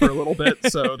Goblin for a little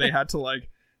bit, so they had to like.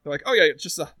 They're like, oh yeah, it's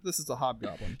just this is a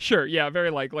Hobgoblin. Sure, yeah,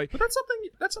 very likely. But that's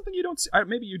something you don't see.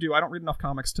 Maybe you do. I don't read enough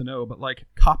comics to know. But like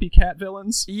copycat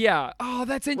villains. Yeah. Oh,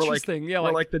 that's interesting.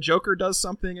 Where like the Joker does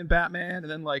something in Batman, and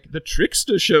then like the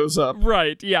Trickster shows up.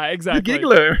 Right. Yeah. Exactly. The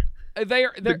Giggler.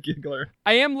 The Giggler.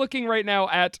 I am looking right now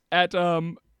at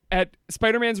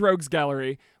Spider-Man's Rogues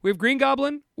Gallery. We have Green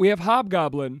Goblin. We have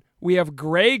Hobgoblin. We have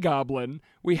Grey Goblin.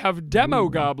 We have Demo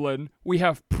Goblin. We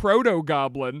have Proto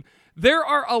Goblin. There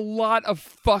are a lot of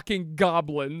fucking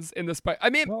goblins in the I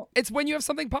mean, it's when you have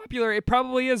something popular, it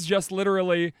probably is just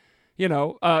literally,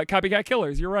 copycat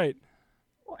killers. You're right.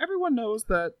 Well, everyone knows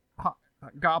that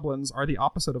goblins are the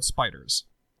opposite of spiders.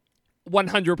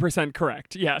 100%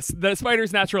 correct. Yes, the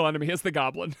spider's natural enemy is the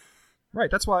goblin.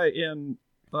 Right. That's why in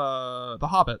The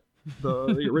Hobbit,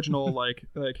 the original like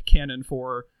canon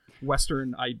for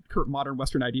modern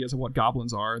Western ideas of what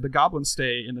goblins are, the goblins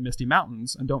stay in the Misty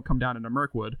Mountains and don't come down into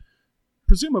Mirkwood.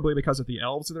 Presumably because of the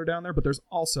elves that are down there, but there's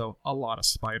also a lot of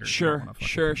spiders. Sure.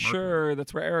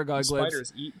 That's where Aragog lives.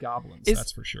 Spiders eat goblins,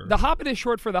 that's for sure. The Hobbit is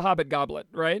short for the Hobbit Goblet,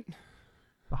 right?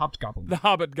 The Hobgoblin. The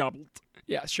Hobbit Goblet.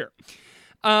 Yeah, sure.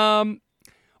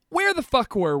 Where the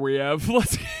fuck were we, Ev?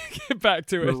 Let's get back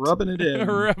to it. We're rubbing it in.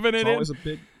 It's always a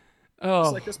big...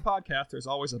 Just like this podcast, there's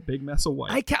always a big mess of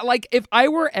white. If I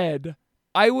were Ed...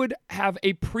 I would have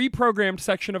a pre-programmed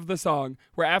section of the song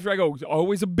where after I go,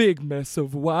 always a big mess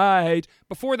of white,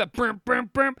 before the brum, brum,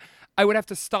 brum, I would have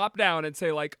to stop down and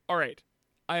say like, all right,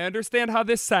 I understand how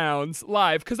this sounds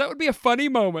live, because that would be a funny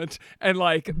moment. And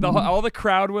like all the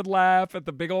crowd would laugh at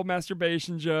the big old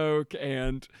masturbation joke.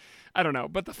 And I don't know.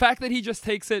 But the fact that he just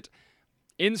takes it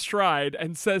in stride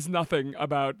and says nothing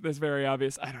about this very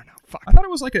obvious, I don't know. Fuck. I thought it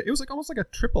was almost like a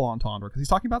triple entendre, because he's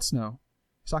talking about snow.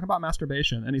 He's talking about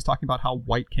masturbation, and he's talking about how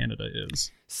white Canada is.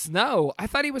 Snow? I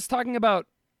thought he was talking about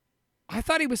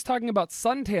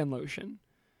suntan lotion.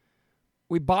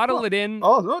 We bottle it in.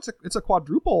 Oh no, it's a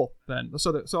quadruple then.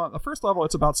 So on the first level,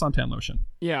 it's about suntan lotion.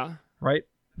 Yeah. Right.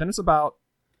 Then it's about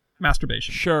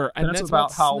masturbation. Sure. And then it's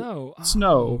about how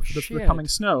snow, that's becoming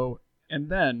snow, and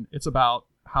then it's about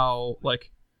how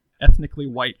like ethnically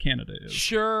white Canada is.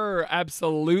 Sure,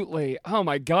 absolutely. Oh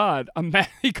my God,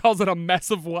 he calls it a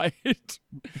mess of white.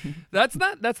 That's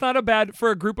not a bad for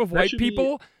a group of white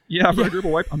people. For a group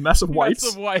of white, a mess of whites.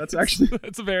 Mess of whites.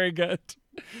 That's very good.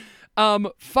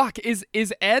 Fuck,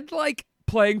 is Ed like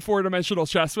playing 4-dimensional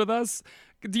chess with us?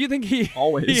 Do you think he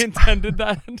intended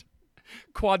that?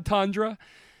 Quadtandra.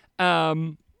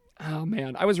 Oh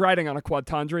man, I was riding on a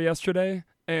Quadtandra yesterday,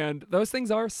 and those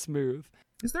things are smooth.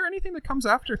 Is there anything that comes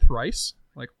after thrice?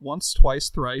 Like once, twice,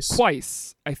 thrice?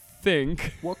 Twice, I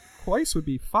think. Well, twice would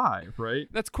be 5, right?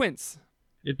 That's quince.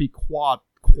 It'd be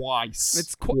quaise.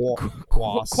 It's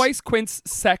quaise, quince,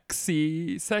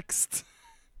 sexy, sext.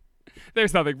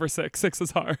 There's nothing for 6. 6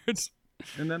 is hard.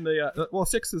 And then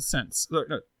 6 is sense.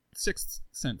 No, sixth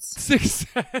sense.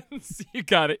 Sixth sense. You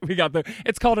got it. We got there.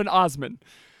 It's called an Osman.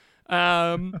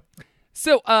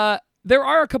 There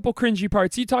are a couple cringy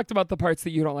parts. You talked about the parts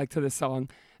that you don't like to this song.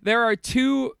 There are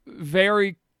 2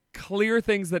 very clear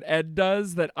things that Ed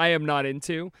does that I am not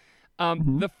into.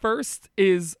 The first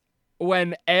is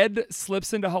when Ed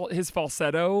slips into his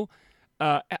falsetto.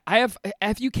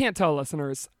 If you can't tell,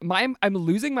 listeners, I'm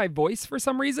losing my voice for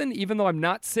some reason, even though I'm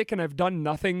not sick and I've done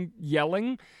nothing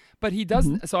yelling. But he does,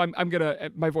 so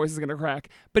my voice is gonna crack.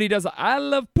 But he does, I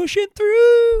love pushing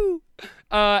through,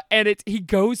 and he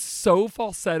goes so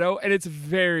falsetto, and it's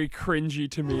very cringy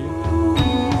to me. I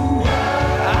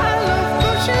love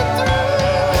pushing through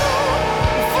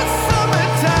for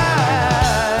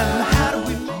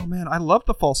summertime. Oh man, I love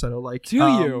the falsetto. Like, do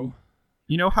you?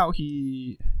 You know how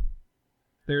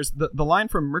there's the line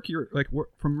from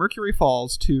Mercury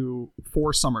Falls to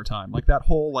For Summertime, like that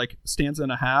whole like stanza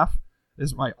and a half.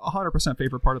 Is my 100%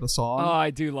 favorite part of the song. Oh,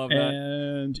 I do love that.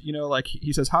 And, like,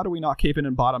 he says, how do we not cave in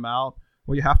and bottom out?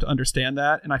 Well, you have to understand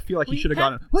that. And I feel like he should have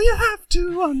gone, well, you have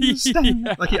to understand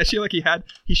that. Like, I feel like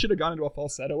he should have gone into a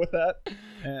falsetto with that.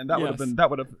 And that would have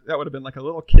been like a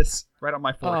little kiss right on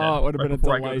my forehead. Oh, it would have been a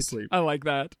delight. I go to sleep. I like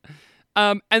that.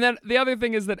 And then the other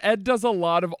thing is that Ed does a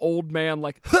lot of old man,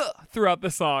 like, throughout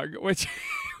the song, which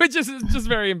is just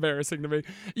very embarrassing to me.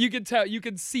 You can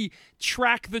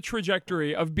track the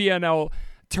trajectory of BNL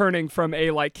turning from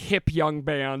a like hip young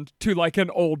band to like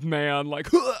an old man, like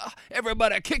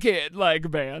everybody kick it like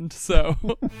band. So,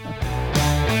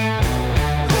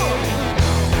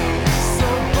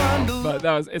 but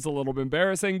it's a little bit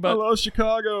embarrassing. I But love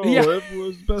Chicago. Yeah. It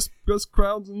was best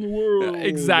crowds in the world.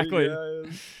 Exactly.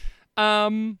 Yeah.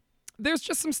 There's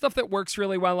just some stuff that works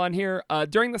really well on here.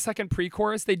 During the second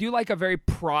pre-chorus, they do like a very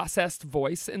processed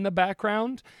voice in the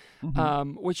background,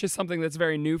 which is something that's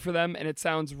very new for them, and it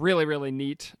sounds really, really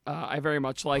neat. I very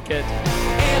much like it.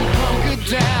 And hunker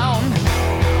down.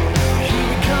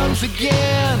 Here he comes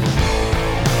again.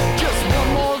 Just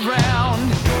one more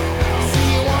round.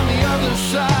 See you on the other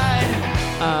side.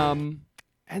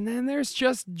 And then there's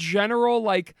just general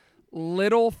like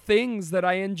little things that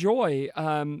I enjoy.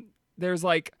 There's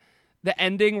like the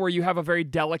ending where you have a very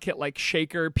delicate like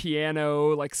shaker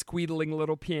piano, like squealing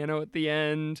little piano at the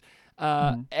end.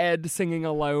 Ed singing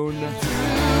alone.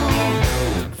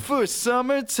 For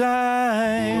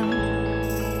summertime.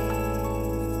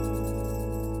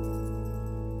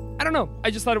 I don't know.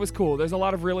 I just thought it was cool. There's a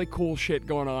lot of really cool shit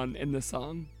going on in this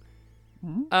song.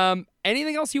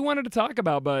 Anything else you wanted to talk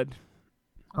about, bud?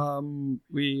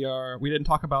 We didn't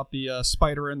talk about the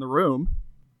spider in the room.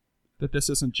 That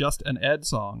this isn't just an Ed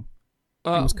song. It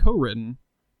was co-written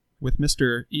with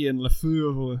Mr. Ian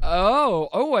Lefebvre.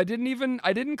 Oh, I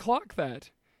didn't clock that.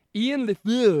 Ian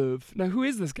Lefebvre. Now, who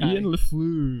is this guy? Ian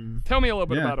Lefebvre. Tell me a little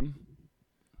bit about him.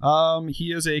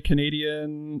 He is a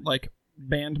Canadian like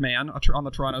band man on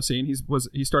the Toronto scene. He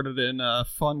started in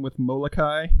Fun with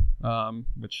Molokai,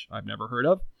 which I've never heard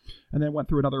of, and then went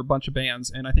through another bunch of bands.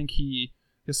 And I think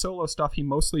his solo stuff he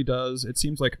mostly does. It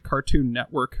seems like Cartoon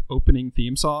Network opening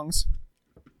theme songs.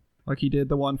 Like he did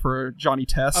the one for Johnny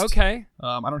Test. Okay.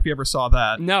 I don't know if you ever saw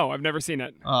that. No, I've never seen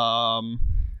it.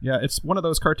 Yeah, it's one of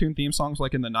those cartoon theme songs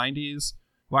like in the 90s.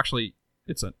 Well, actually,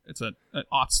 it's an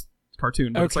aughts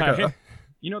cartoon, but it's like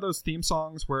those theme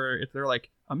songs where they're like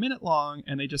a minute long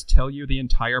and they just tell you the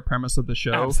entire premise of the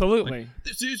show. Absolutely. Like,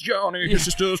 this is Johnny. His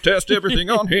sisters test everything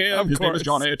on him. His name is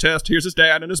course. Johnny Test. Here's his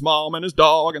dad and his mom and his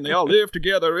dog, and they all live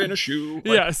together in a shoe. Like,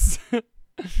 Yes.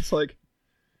 it's like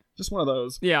just one of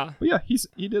those. Yeah. But yeah, he's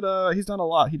done a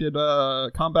lot. He did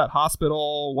Combat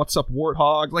Hospital, What's Up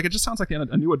Warthog. Like it just sounds like a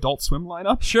new Adult Swim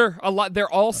lineup. Sure. A lot. They're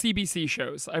all CBC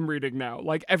shows. I'm reading now.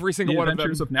 Like every single The one of them.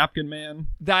 Adventures of Napkin Man.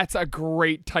 That's a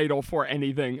great title for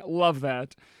anything. Love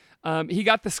that. He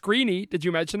got the Screeny. Did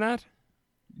you mention that?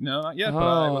 No, not yet, but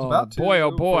I was about to. Boy, oh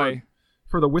boy.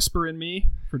 For The Whisper in Me,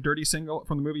 from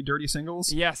the movie Dirty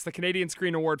Singles. Yes, the Canadian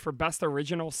Screen Award for Best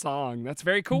Original Song. That's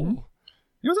very cool.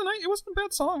 It wasn't a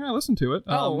bad song. I listened to it.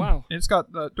 Oh, wow. It's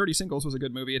got Dirty Singles was a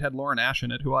good movie. It had Lauren Ash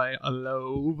in it, who I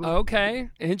love. Okay,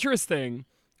 interesting.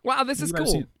 Wow, this is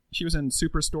cool. She was in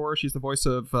Superstore. She's the voice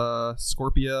of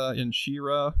Scorpia in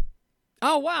She-Ra.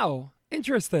 Oh, wow.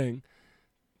 Interesting.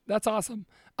 That's awesome.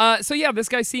 So yeah, this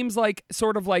guy seems like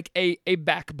sort of like a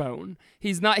backbone.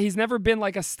 He's never been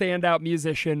like a standout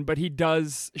musician, but he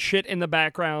does shit in the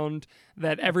background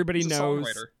that everybody He's a knows.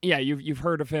 songwriter. Yeah, you've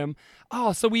heard of him.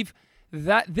 Oh, so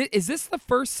is this the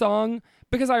first song?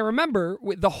 Because I remember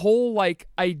the whole like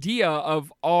idea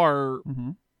of R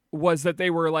was that they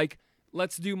were like,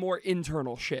 let's do more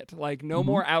internal shit. Like no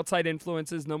more outside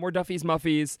influences, no more Duffy's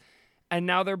Muffies. And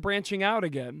now they're branching out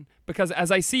again. Because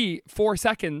as I see, 4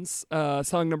 Seconds,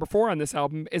 song number 4 on this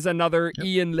album, is another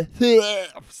Ian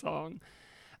Lefebvre song.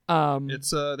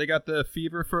 It's they got the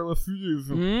fever for la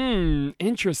fever.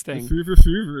 Interesting.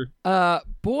 Fever.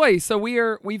 Boy, so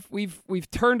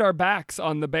we've turned our backs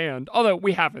on the band. Although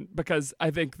we haven't, because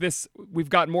I think we've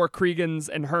got more Creegans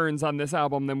and Hearns on this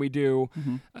album than we do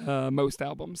most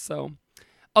albums. So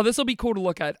this will be cool to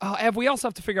look at. Ev, we also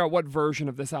have to figure out what version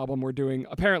of this album we're doing.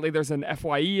 Apparently, there's an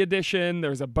FYE edition.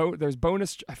 There's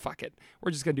bonus. Fuck it.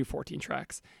 We're just gonna do 14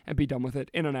 tracks and be done with it.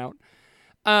 In and out.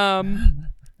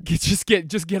 Just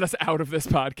get us out of this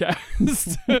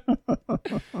podcast.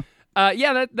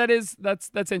 Yeah,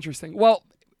 that's interesting. Well,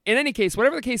 in any case,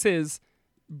 whatever the case is,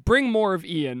 bring more of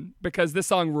Ian because this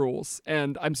song rules,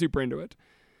 and I'm super into it.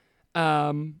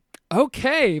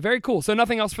 Okay, very cool. So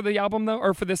nothing else for the album though,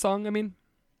 or for this song? I mean.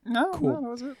 No, cool. No, that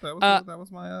was it. That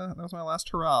was my last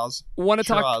hurrahs. Want to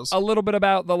talk a little bit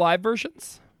about the live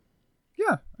versions?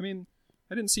 Yeah, I mean,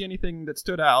 I didn't see anything that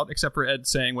stood out except for Ed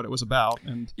saying what it was about.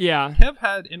 And yeah, Kev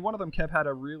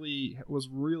was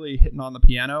really hitting on the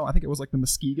piano. I think it was like the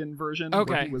Muskegon version.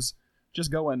 Okay, where he was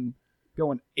just going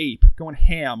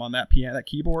ham on that piano, that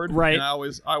keyboard. Right. And I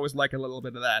always like a little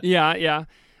bit of that. Yeah.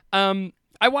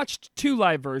 I watched 2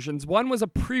 live versions. One was a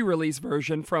pre-release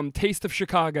version from Taste of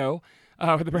Chicago,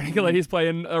 where the Barenaked Ladies play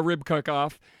in a rib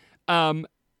cook-off.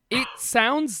 It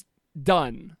sounds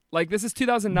done. Like, this is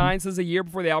 2009, so this is a year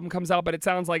before the album comes out, but it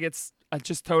sounds like it's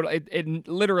just total. It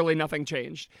literally nothing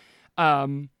changed.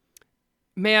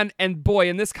 Man, and boy,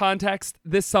 in this context,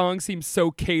 this song seems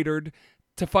so catered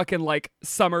to fucking like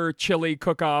summer chili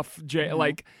cook-off,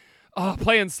 like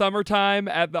playing Summertime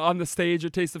on the stage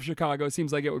at Taste of Chicago.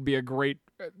 Seems like it would be a great,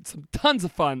 tons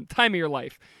of fun time of your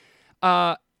life.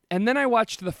 And then I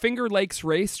watched the Finger Lakes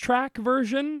Racetrack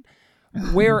version,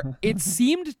 where it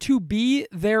seemed to be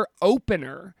their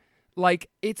opener. Like,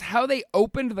 it's how they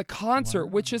opened the concert,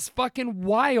 which is fucking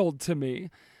wild to me.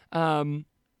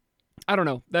 I don't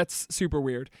know. That's super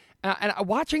weird. And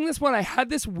watching this one, I had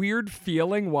this weird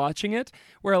feeling watching it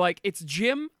where, like, it's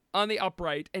Jim on the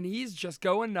upright and he's just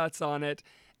going nuts on it.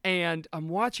 And I'm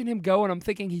watching him go and I'm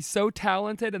thinking he's so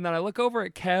talented. And then I look over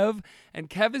at Kev and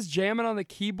Kev is jamming on the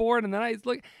keyboard. And then I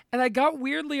look and I got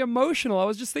weirdly emotional. I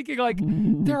was just thinking, like,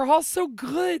 they're all so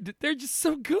good. They're just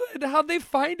so good. How'd they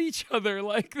find each other?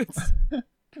 Like this.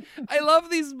 I love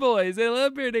these boys. I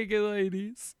love Bare Naked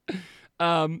Ladies.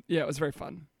 Yeah, it was very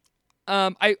fun.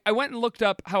 I went and looked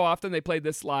up how often they played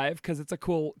this live because it's a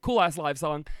cool ass live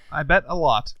song. I bet a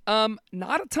lot.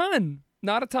 Not a ton.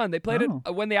 They played it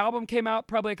when the album came out,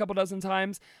 probably a couple dozen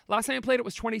times. Last time I played it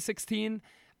was 2016.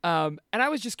 And I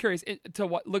was just curious to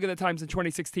look at the times in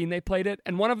 2016 they played it.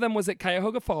 And one of them was at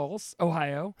Cuyahoga Falls,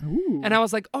 Ohio. Ooh. And I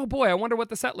was like, oh boy, I wonder what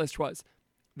the set list was.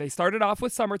 They started off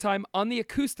with Summertime on the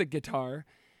acoustic guitar.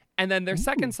 And then their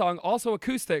second song, also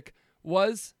acoustic,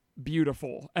 was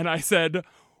Beautiful. And I said,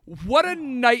 what a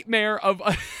nightmare of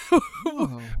a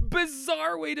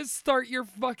bizarre way to start your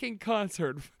fucking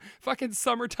concert. Fucking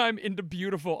Summertime into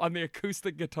Beautiful on the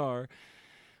acoustic guitar.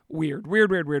 Weird.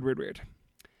 Ebbo,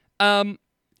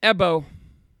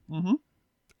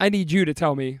 I need you to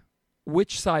tell me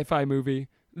which sci-fi movie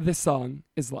this song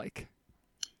is like.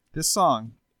 This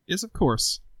song is, of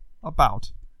course,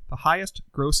 about the highest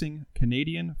grossing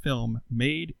Canadian film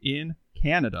made in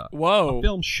Canada. Whoa. A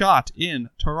film shot in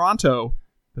Toronto,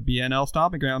 the BNL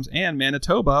Stomping Grounds, and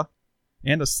Manitoba,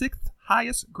 and the sixth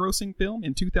highest grossing film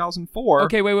in 2004.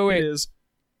 Okay, wait. It is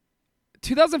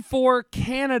 2004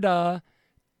 Canada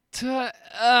to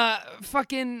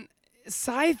fucking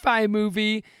sci-fi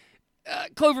movie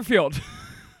Cloverfield.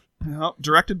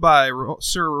 Directed by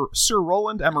Sir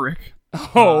Roland Emmerich.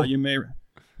 Oh.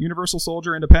 Universal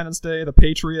Soldier, Independence Day, The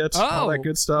Patriot, all that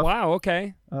good stuff. Wow,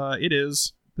 okay. It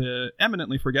is the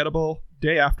eminently forgettable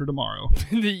Day After Tomorrow.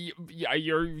 Yeah,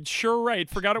 you're sure right.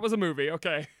 Forgot it was a movie.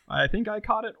 Okay. I think I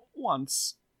caught it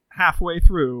once halfway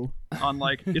through on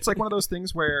it's like one of those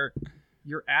things where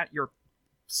you're at your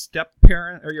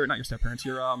step-parent, or not your step-parents,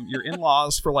 your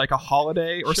in-laws for like a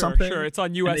holiday or something. Sure, it's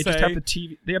on USA. And they just have the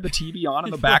TV. They have the TV on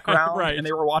in the background, right. And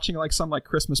they were watching like some like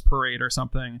Christmas parade or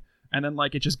something, and then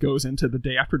like it just goes into The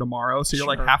Day After Tomorrow, so you're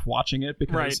like half watching it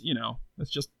because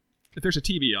it's just if there's a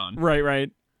TV on.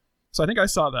 Right. So I think I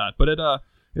saw that, but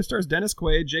it stars Dennis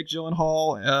Quaid, Jake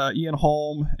Gyllenhaal, Ian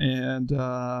Holm, and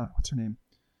what's her name?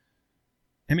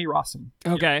 Emmy Rossum.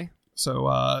 Okay. Yeah.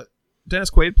 So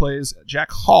Dennis Quaid plays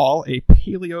Jack Hall, a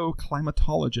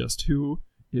paleoclimatologist who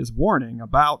is warning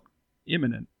about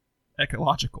imminent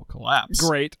ecological collapse.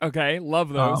 Great. Okay. Love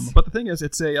those. But the thing is,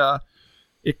 it's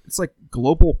it's like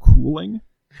global cooling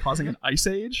causing an ice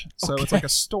age. So It's like a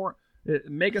storm,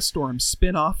 mega storm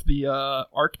spin off the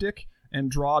Arctic and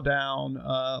draw down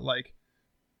like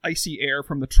icy air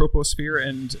from the troposphere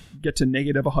and get to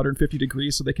negative 150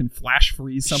 degrees so they can flash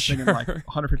freeze something in like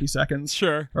 150 seconds.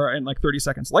 Sure. Or in like 30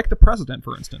 seconds. Like The President,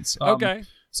 for instance. Okay.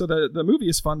 So the movie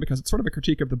is fun because it's sort of a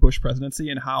critique of the Bush presidency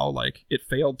and how like it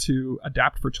failed to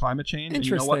adapt for climate change. And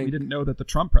you know what? We didn't know that the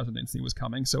Trump presidency was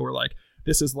coming. So we're like,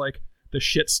 this is like the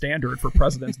shit standard for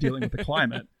presidents dealing with the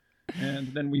climate. And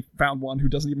then we found one who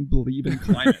doesn't even believe in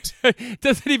climate.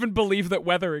 Doesn't even believe that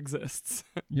weather exists.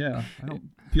 Yeah. I don't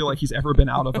feel like he's ever been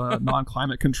out of a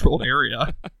non-climate controlled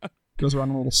area. Goes around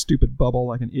in a little stupid bubble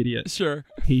like an idiot. Sure.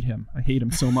 I hate him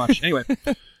so much. Anyway.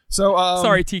 So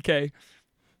sorry, TK.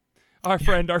 Our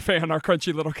friend, our fan, our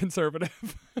crunchy little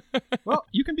conservative. Well,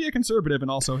 you can be a conservative and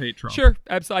also hate Trump. Sure.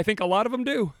 Absolutely. I think a lot of them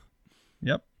do.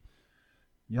 Yep.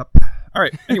 All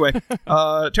right. Anyway,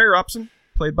 Terry Robson,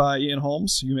 played by Ian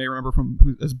Holmes. You may remember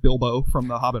as Bilbo from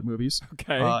the Hobbit movies.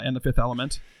 Okay. And The Fifth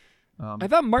Element. I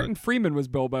thought Martin Freeman was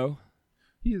Bilbo.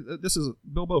 This is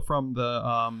Bilbo from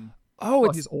the.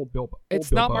 He's old Bilbo.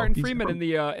 It's not Martin Freeman in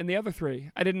the other three.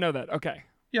 I didn't know that. Okay.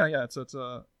 Yeah. It's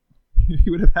he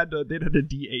would have they'd had to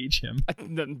de-age him.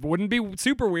 That wouldn't be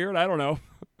super weird. I don't know.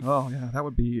 Oh yeah, that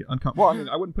would be uncomfortable. Well, I mean,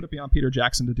 I wouldn't put it beyond Peter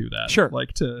Jackson to do that. Sure.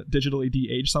 Like to digitally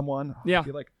de-age someone. Yeah.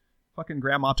 It'd be like fucking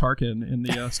Grandma Tarkin in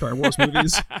the Star Wars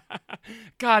movies.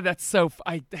 God, that's so.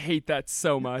 I hate that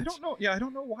so much. I don't know. Yeah, I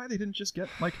don't know why they didn't just get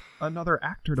like another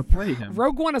actor to play him.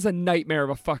 Rogue One is a nightmare of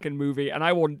a fucking movie, and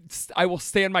I will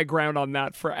stand my ground on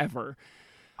that forever.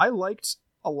 I liked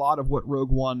a lot of what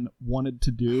Rogue One wanted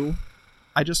to do.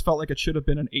 I just felt like it should have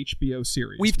been an HBO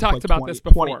series. We've with, talked like, about 20, this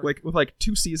before. 20, like with like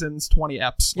 2 seasons, 20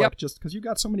 eps. Yep. Like just because you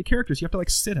got so many characters, you have to like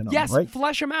sit in them. Yes, right?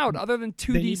 flesh them out. Other than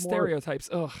 2D need more- stereotypes.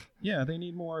 Ugh. Yeah, they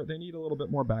need more. They need a little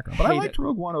bit more background. But I Hate liked it.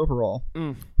 Rogue One overall.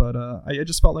 Mm. But I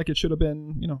just felt like it should have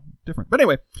been, different. But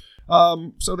anyway,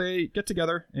 so they get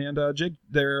together and Jake.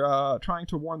 They're trying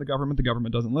to warn the government. The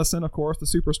government doesn't listen. Of course, the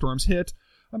superstorms hit.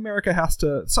 America has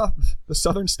to. The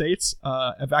southern states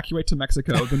evacuate to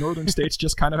Mexico. The northern states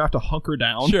just kind of have to hunker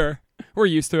down. Sure, we're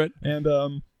used to it.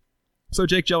 And so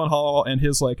Jake Gyllenhaal and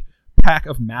his like pack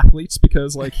of mathletes,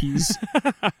 because like he's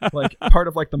like part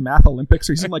of like the math Olympics,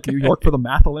 or he's in like New York for the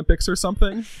math Olympics or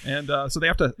something, and so they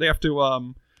have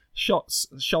to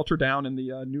shelter down in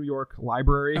the New York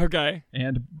library, Okay,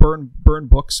 and burn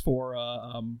books for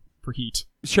heat.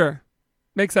 sure,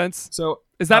 makes sense. So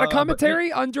Is that a but-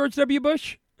 commentary on George W.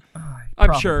 Bush? I'm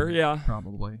probably, sure, yeah.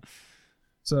 probably.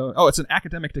 So it's an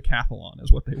academic decathlon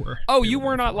is what they were. Oh, They you were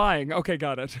were there not for. lying. Okay,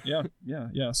 got it.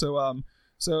 Yeah.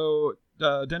 So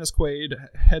Dennis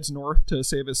Quaid heads north to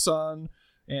save his son,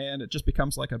 and it just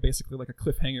becomes like basically like a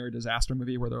cliffhanger disaster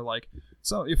movie where they're like,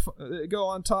 so if they go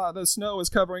on top, the snow is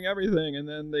covering everything, and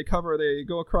then they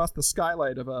go across the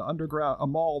skylight of a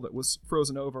mall that was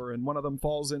frozen over, and one of them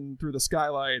falls in through the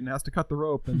skylight and has to cut the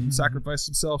rope and sacrifice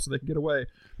himself so they can get away.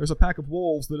 There's a pack of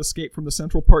wolves that escape from the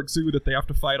Central Park Zoo that they have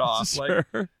to fight off. Sure.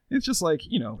 Like, it's just like,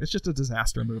 it's just a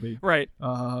disaster movie. Right.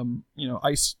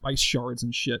 Ice shards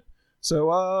and shit.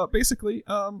 So basically,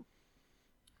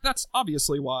 that's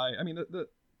obviously why. I mean,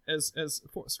 as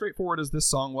straightforward as this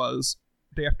song was,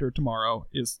 Day After Tomorrow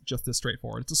is just this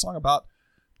straightforward. It's a song about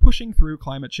pushing through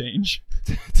climate change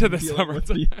To the dealing summer. with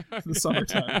the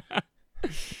summertime,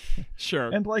 Sure.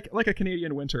 and like a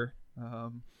Canadian winter,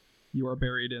 you are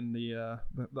buried in the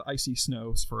icy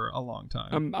snows for a long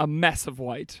time. A mess of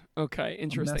white. Okay, A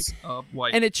interesting. mess of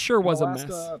white. And it sure was the a last,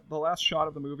 mess. the last shot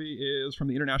of the movie is from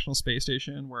the International Space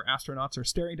Station, where astronauts are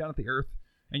staring down at the Earth,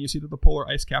 and you see that the polar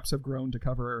ice caps have grown to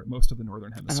cover most of the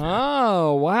northern hemisphere.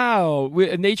 Oh, wow.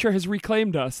 Nature has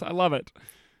reclaimed us. I love it.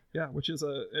 Yeah, which is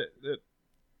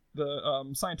the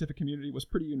scientific community was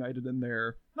pretty united in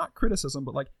their, not criticism,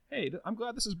 but like, hey, I'm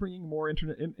glad this is bringing more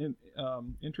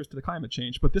interest to the climate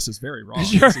change, but this is very wrong.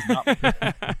 Sure. This is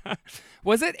not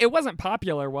Was it? It wasn't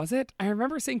popular, was it? I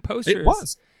remember seeing posters. It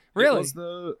was. Really? It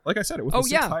was like I said, it was Oh, the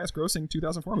yeah. sixth highest grossing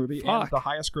 2004 movie Fuck. and the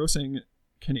highest grossing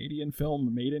Canadian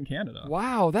film made in Canada.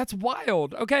 Wow, that's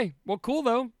wild. Okay, well, cool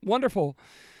though. Wonderful.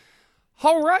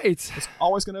 All right. It's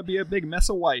always going to be a big mess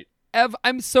of white Ev,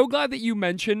 I'm so glad that you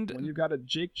mentioned when you've got a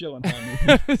Jake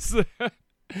Gyllenhaal movie.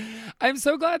 I'm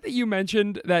so glad that you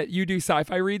mentioned that you do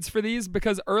sci-fi reads for these,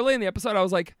 because early in the episode I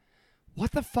was like,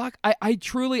 what the fuck? I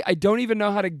truly don't even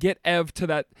know how to get Ev to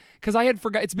that, because I had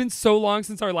forgot. It's been so long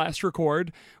since our last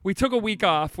record. We took a week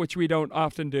off, which we don't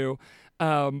often do,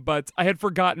 but I had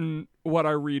forgotten what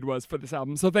our read was for this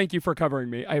album. So thank you for covering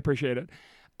me. I appreciate it.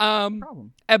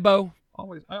 Problem. Ebbo,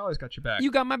 I always got your back.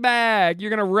 you got my bag. You're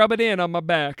gonna rub it in on my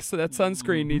back, so that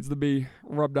sunscreen needs to be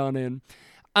rubbed on in.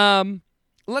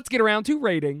 Let's get around to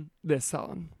rating this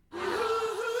song.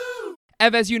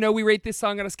 Ev, as you know, we rate this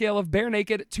song on a scale of bare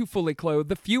naked to fully clothed.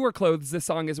 The fewer clothes this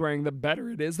song is wearing, the better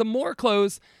it is. The more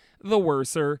clothes, the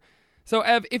worser. So,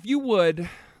 Ev, if you would,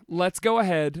 let's go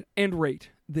ahead and rate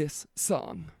this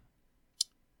song.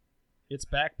 It's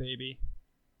back, baby.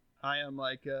 I am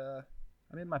like,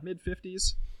 I'm in my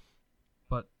mid-50s,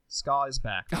 but ska is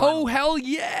back. Oh, finally. hell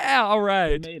yeah! All They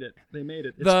right. made it. They made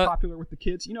it. It's The- popular with the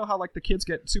kids. You know how like the kids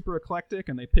get super eclectic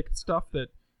and they pick stuff that,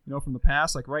 from the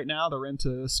past. Like right now they're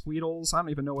into Squeedles. I don't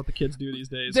even know what the kids do these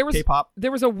days. K-pop.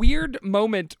 There was a weird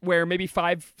moment where maybe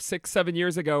 5, 6, 7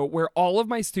 years ago where all of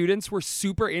my students were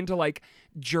super into like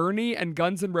Journey and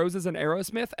Guns N' Roses and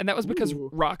Aerosmith, and that was because Ooh.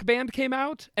 Rock Band came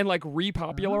out and like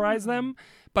repopularized them.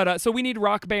 But so we need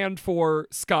Rock Band for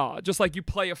ska, just like you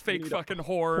play a fake need a fucking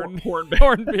horn. horn band.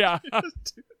 Horn, yeah.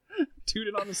 Toot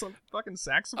it on some fucking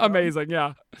saxophone. Amazing,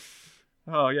 yeah.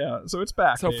 Oh yeah. So it's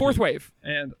back. So baby. fourth wave.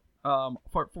 And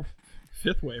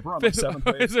fifth wave. We're on Fifth, the seventh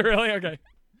wave. is it really? Okay.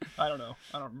 I don't know.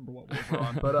 I don't remember what wave we're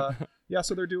on. But yeah,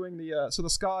 so they're doing the so the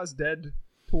Ska is Dead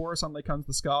tour. Suddenly comes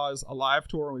the Ska is Alive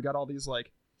tour, and we got all these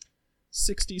like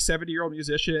 60, 70-year-old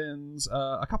musicians.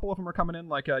 A couple of them are coming in.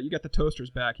 Like you got the Toasters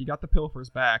back, you got the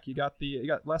Pilfers back, you got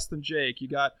Less Than Jake, you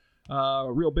got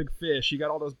Real Big Fish, you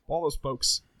got all those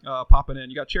folks popping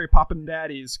in. You got Cherry Poppin'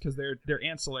 Daddies because they're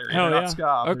ancillary. Hell They're yeah. not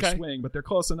ska, Okay. they're swing, but they're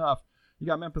close enough. You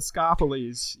got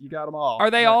Memphiscopheles. You got them all. Are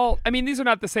they all? I mean, these are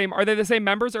not the same. Are they the same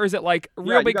members, or is it like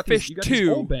Real Big Fish you got 2? These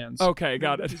old bands. Okay,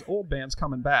 got it. These old bands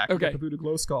coming back. Okay. You got the Voodoo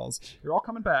Glow Skulls. They're all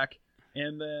coming back.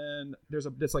 And then there's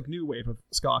this like new wave of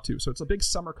ska too. So it's a big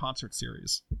summer concert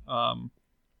series.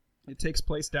 It takes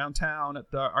place downtown at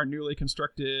our newly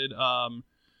constructed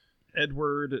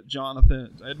Edward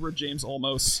James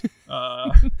Olmos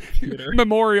theater.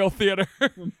 Memorial Theater.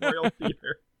 Memorial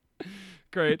Theater.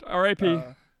 Great. R.I.P.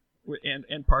 And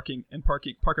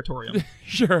parkatorium.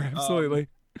 Sure, absolutely.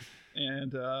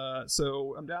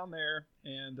 So I'm down there,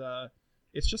 and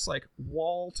it's just like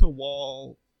wall to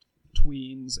wall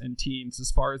tweens and teens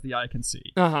as far as the eye can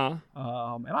see. And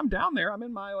I'm down there. I'm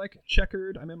in my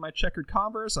checkered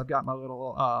Converse. I've got my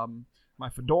little my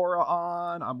fedora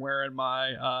on. I'm wearing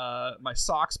my my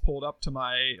socks pulled up to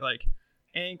my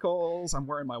ankles. I'm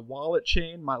wearing my wallet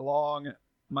chain, my long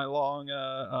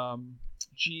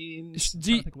jeans.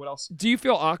 I think what else? Do you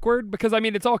feel awkward? Because I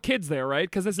mean, it's all kids there, right?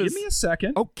 Because this is. Give me a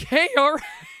second. Okay, all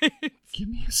right. Give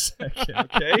me a second,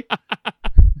 okay?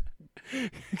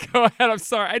 Go ahead. I'm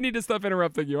sorry. I need to stop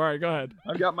interrupting you. All right, go ahead.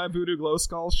 I've got my Voodoo Glow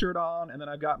Skulls shirt on, and then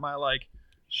I've got my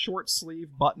short sleeve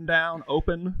button down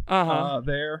open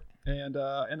there, and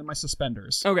then my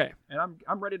suspenders. Okay. And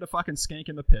I'm ready to fucking skank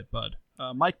in the pit, bud.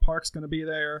 Mike Park's gonna be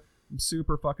there. I'm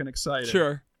super fucking excited.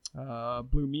 Sure.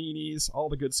 Blue Meanies, all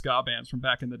the good ska bands from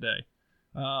back in the day.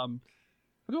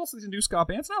 There's also these new ska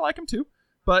bands, and I like them too.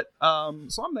 But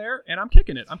so I'm there, and I'm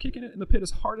kicking it. I'm kicking it in the pit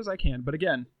as hard as I can. But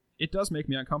again, it does make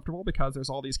me uncomfortable because there's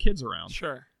all these kids around.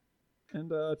 Sure.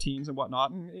 And teens and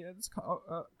whatnot. And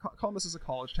Columbus is a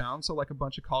college town, so a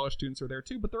bunch of college students are there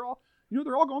too. But they're all,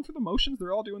 they're all going through the motions.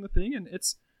 They're all doing the thing, and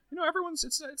it's, everyone's.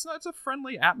 It's a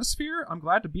friendly atmosphere. I'm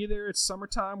glad to be there. It's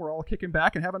summertime. We're all kicking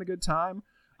back and having a good time.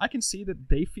 I can see that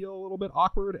they feel a little bit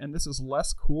awkward, and this is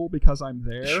less cool because I'm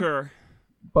there. Sure.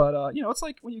 But it's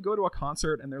like when you go to a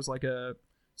concert and there's a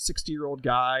 60-year-old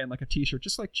guy in a t-shirt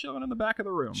just chilling in the back of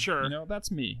the room. Sure. That's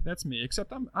me.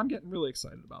 Except I'm getting really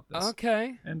excited about this.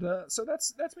 Okay. And so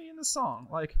that's me in this song.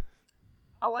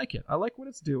 I like it. I like what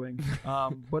it's doing.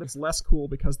 But it's less cool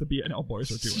because the BNL boys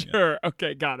are doing it. Sure.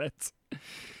 Okay, got it.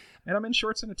 And I'm in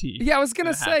shorts and a tee. Yeah, I was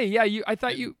gonna say, I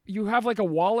thought you have a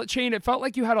wallet chain. It felt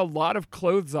like you had a lot of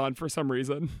clothes on for some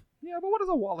reason. Yeah, but what does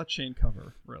a wallet chain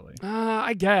cover, really?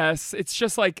 I guess it's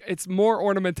just it's more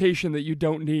ornamentation that you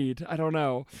don't need. I don't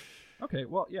know. Okay,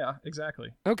 well, yeah, exactly.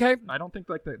 Okay. I don't think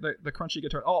the crunchy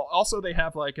guitar. Oh, also they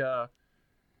have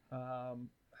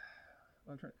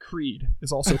Creed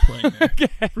is also playing there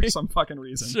Okay. for some fucking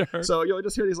reason. Sure. So you'll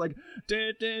just hear these dun,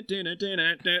 dun, dun, dun,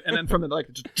 dun, dun, and then from the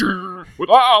with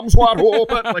arms wide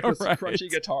open, this Right. crunchy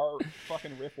guitar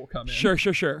fucking riff will come in. Sure.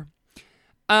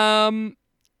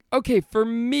 Okay, for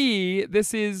me,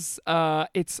 this is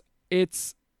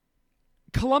it's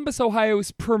Columbus,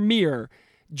 Ohio's premier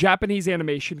Japanese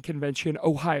animation convention,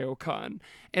 OhioCon.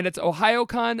 And it's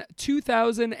OhioCon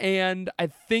 2000 and I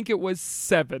think it was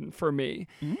 7 for me.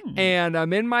 And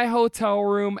I'm in my hotel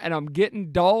room and I'm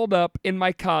getting dolled up in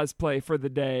my cosplay for the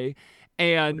day.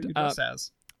 And What are you dressed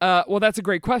as? well, that's a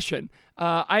great question.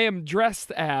 I am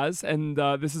dressed as, and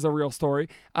this is a real story.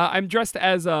 I'm dressed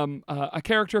as a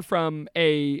character from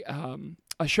a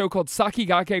show called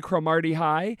Sakigake Cromartie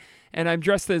High, and I'm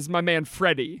dressed as my man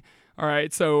Freddie. All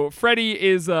right, so Freddie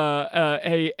is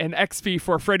an XP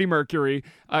for Freddie Mercury.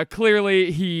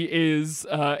 Clearly, he is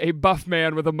a buff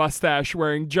man with a mustache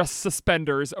wearing just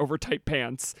suspenders over tight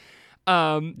pants.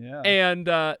 And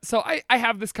so I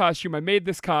have this costume. I made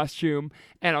this costume,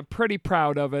 and I'm pretty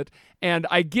proud of it. And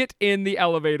I get in the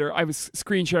elevator. I was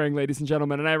screen sharing, ladies and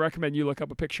gentlemen, and I recommend you look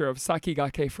up a picture of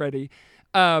Sakigake Freddy.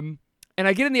 And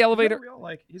I get in the elevator.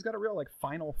 He's got a real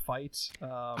final fight.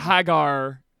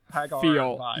 Hagar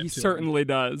feel. Vibe He to certainly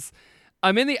does.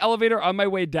 I'm in the elevator on my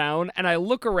way down, and I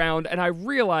look around, and I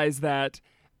realize that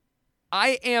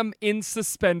I am in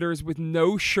suspenders with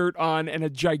no shirt on and a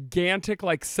gigantic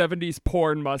 70s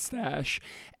porn mustache,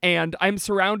 and I'm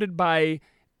surrounded by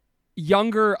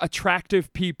younger,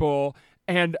 attractive people,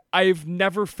 and I've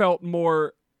never felt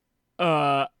more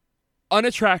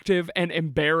unattractive and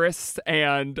embarrassed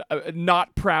and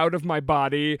not proud of my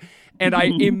body. And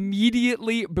I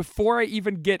immediately, before I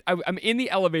even I'm in the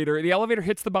elevator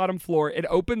hits the bottom floor, it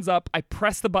opens up, I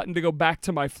press the button to go back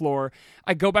to my floor,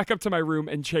 I go back up to my room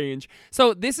and change.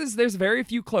 So there's very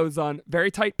few clothes on,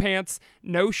 very tight pants,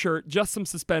 no shirt, just some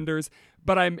suspenders,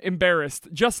 but I'm embarrassed,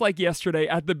 just like yesterday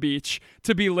at the beach,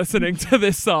 to be listening to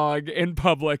this song in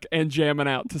public and jamming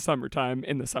out to Summertime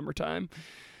in the summertime.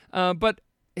 But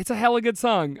it's a hella good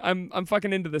song. I'm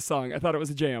fucking into this song. I thought it was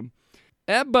a jam.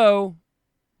 Ebbo,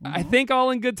 I think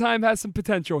All in Good Time has some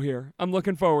potential here. I'm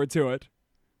looking forward to it.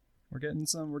 We're getting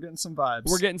some vibes.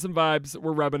 We're getting some vibes.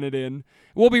 We're rubbing it in.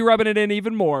 We'll be rubbing it in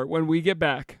even more when we get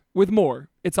back with more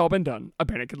It's All Been Done, a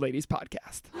Bare Naked Ladies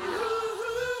podcast.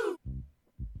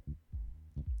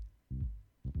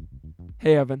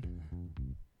 Hey, Evan.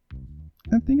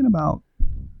 I'm thinking about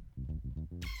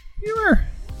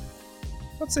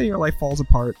let's say your life falls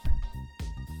apart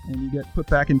and you get put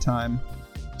back in time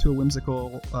to a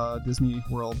whimsical Disney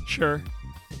world. Sure.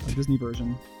 A Disney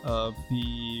version of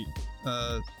the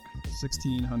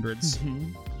 1600s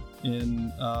in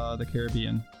the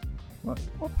Caribbean. What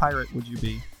pirate would you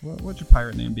be? What would your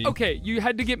pirate name be? Okay, you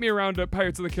had to get me around to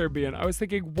Pirates of the Caribbean. I was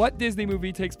thinking, what Disney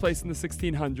movie takes place in the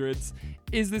 1600s?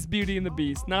 Is this Beauty and the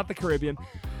Beast? Not the Caribbean.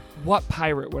 What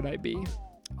pirate would I be?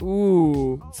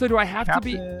 Ooh. So do I have to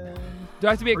be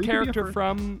a character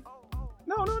from...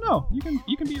 No. You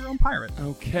can be your own pirate.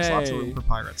 Okay. There's lots of room for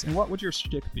pirates. And what would your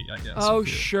shtick be, I guess? Oh,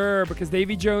 sure, because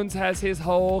Davy Jones has his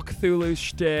whole Cthulhu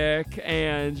shtick,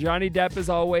 and Johnny Depp is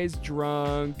always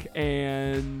drunk,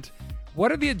 and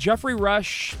what are the... Jeffrey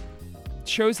Rush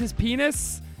shows his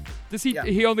penis? Does he? Yeah.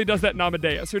 He only does that in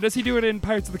Amadeus, or does he do it in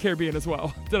Pirates of the Caribbean as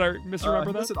well? Did I misremember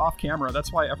that? He does it off camera.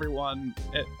 That's why everyone...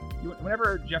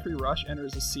 whenever Jeffrey Rush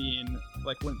enters a scene,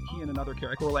 like when he and another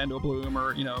character, like Orlando Bloom,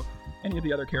 or, any of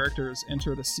the other characters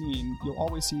enter the scene, you'll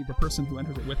always see the person who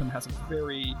enters it with him has a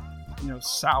very,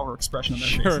 sour expression on their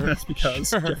face. And that's because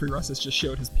Jeffrey Rush has just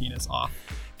showed his penis off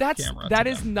camera. That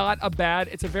is not a bad...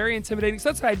 It's a very intimidating... So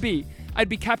that's what I'd be. I'd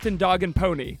be Captain Dog and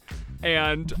Pony.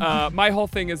 And my whole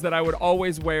thing is that I would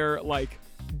always wear, like,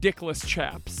 dickless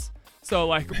chaps. So,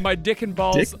 like, my dick and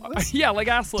balls... Dickless? Yeah, like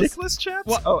assless. Dickless chaps?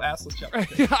 Well, assless chaps.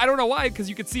 Okay. I don't know why, because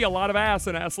you could see a lot of ass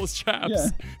in assless chaps. Yeah.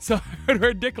 So I would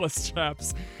wear dickless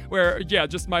chaps, where,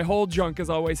 just my whole junk is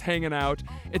always hanging out.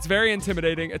 It's very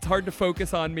intimidating. It's hard to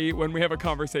focus on me when we have a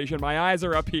conversation. My eyes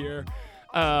are up here.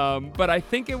 But I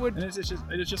think it would... And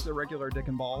it's just a regular dick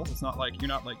and balls. It's not like you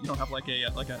don't have like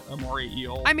a moray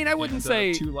eel. I mean, I wouldn't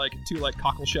say two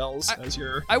cockle shells as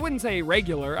your... I wouldn't say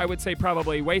regular. I would say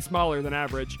probably way smaller than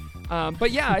average.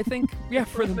 But yeah, I think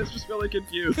for the... I was just really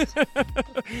confused.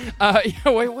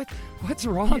 Wait, what's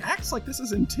wrong? He acts like this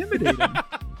is intimidating.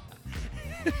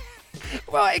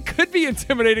 Well, it could be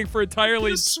intimidating for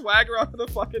entirely... Just swagger off the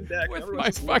fucking deck with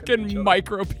my fucking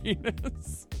micro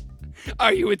penis.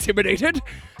 Are you intimidated?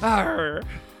 Arr.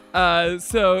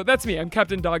 So that's me. I'm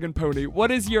Captain Dog and Pony.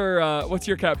 What's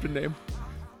your captain name?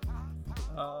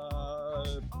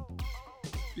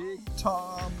 Big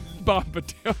Tom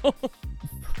Bombadil.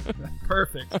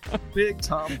 Perfect. Big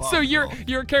Tom Bombadil. So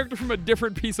you're a character from a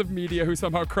different piece of media who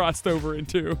somehow crossed over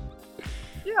into...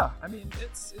 Yeah, I mean,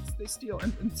 they steal,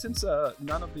 and since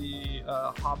none of the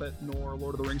Hobbit nor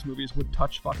Lord of the Rings movies would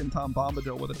touch fucking Tom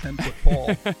Bombadil with a 10-foot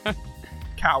pole,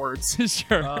 cowards.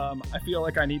 Sure. I feel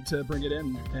like I need to bring it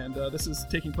in, and this is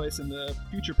taking place in the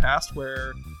future past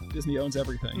where Disney owns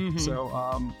everything. Mm-hmm.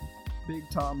 So, Big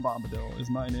Tom Bombadil is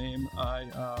my name.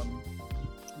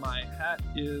 My hat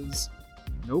is,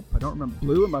 nope, I don't remember,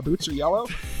 blue, and my boots are yellow.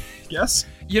 Yes.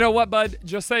 You know what, bud?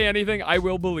 Just say anything. I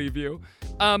will believe you.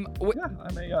 I'm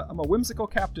a whimsical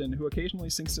captain who occasionally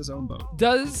sinks his own boat.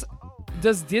 Does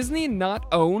Disney not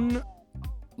own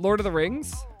Lord of the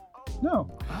Rings?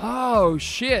 No. Oh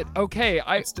shit. Okay.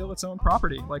 It's still its own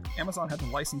property. Like Amazon had to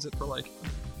license it for like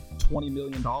 $20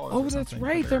 million. Oh, that's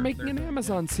right. They're making an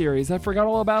Amazon series. I forgot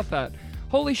all about that.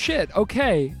 Holy shit.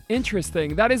 Okay.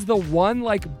 Interesting. That is the one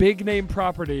like big name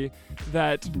property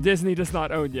that Disney does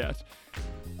not own yet.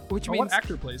 Which means what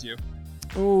actor plays you?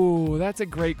 Oh, that's a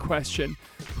great question.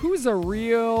 Who's a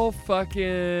real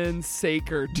fucking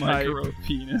Saker type? Micro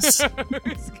penis.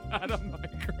 Who's got a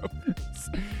micro penis?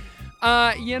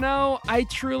 I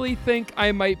truly think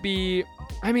I might be...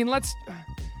 I mean, let's...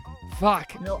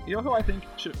 Fuck. You know who I think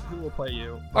who will play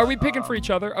you? Are we picking for each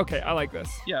other? Okay, I like this.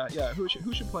 Yeah. Who should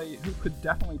play you? Who could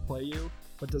definitely play you,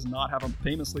 but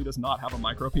famously does not have a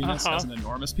micro penis, has an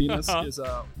enormous penis, is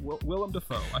Willem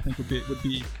Dafoe. I think would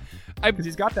be because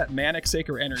he's got that manic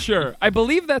Saker energy. Sure, I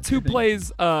believe that's who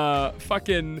plays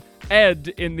fucking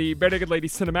Ed in the Bare Naked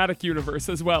Ladies cinematic universe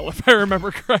as well, if I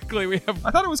remember correctly. I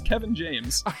thought it was Kevin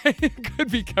James. It could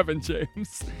be Kevin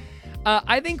James.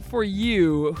 I think for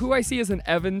you, who I see as an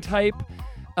Evan type.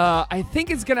 I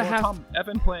think it's gonna have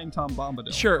Evan playing Tom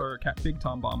Bombadil. Sure. Or Big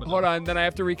Tom Bombadil. Hold on, then I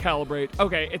have to recalibrate.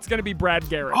 Okay, it's gonna be Brad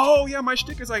Garrett. Oh yeah, my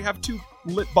shtick is I have two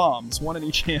lit bombs, one in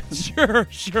each hand.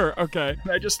 Sure, okay.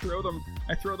 And I just throw them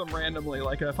randomly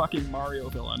like a fucking Mario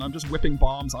villain. I'm just whipping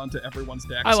bombs onto everyone's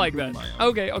decks. I like that.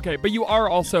 Okay, but you are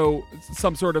also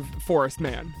some sort of forest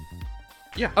man.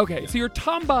 Yeah. Okay, so you're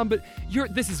Tom Bombadil. You're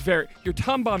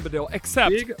Tom Bombadil,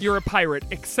 except you're a pirate,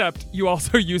 except you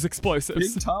also use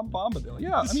explosives. Big Tom Bombadil.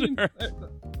 Yeah, I mean,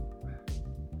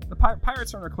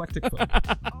 Pirates are an eclectic folk.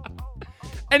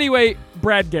 Anyway,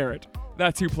 Brad Garrett.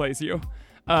 That's who plays you.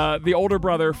 The older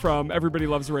brother from Everybody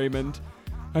Loves Raymond.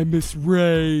 I miss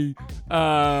Ray.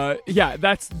 Yeah,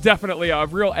 that's definitely a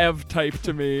real Ev type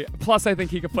to me. Plus, I think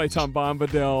he could play Tom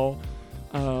Bombadil.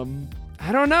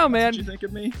 I don't know, man. That's what you think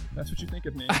of me? That's what you think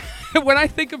of me. When I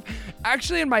think of...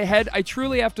 Actually, in my head, I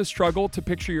truly have to struggle to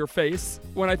picture your face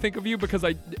when I think of you because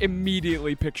I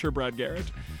immediately picture Brad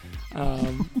Garrett.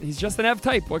 He's just an Ev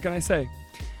type. What can I say?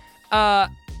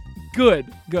 Good.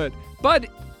 But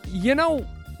you know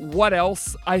what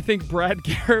else I think Brad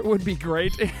Garrett would be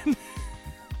great in?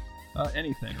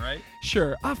 Anything, right?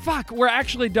 Sure. Fuck. We're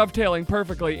actually dovetailing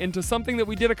perfectly into something that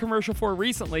we did a commercial for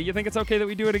recently. You think it's okay that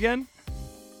we do it again?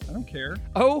 I don't care.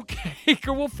 Okay.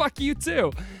 Well, fuck you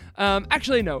too.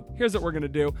 Actually, no. Here's what we're going to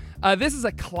do. This is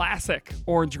a classic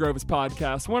Orange Groves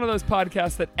podcast. One of those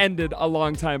podcasts that ended a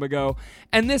long time ago.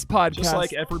 And this podcast... Just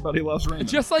like Everybody Loves Raymond.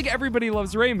 Just like Everybody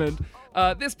Loves Raymond.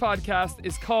 This podcast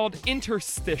is called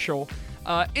Interstitial.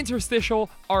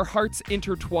 Interstitial, Our Hearts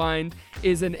Intertwined,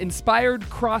 is an inspired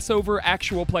crossover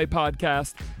actual play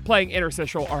podcast playing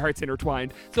Interstitial, Our Hearts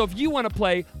Intertwined. So if you want to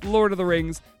play Lord of the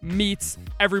Rings meets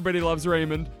Everybody Loves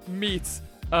Raymond meets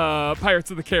Pirates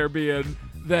of the Caribbean,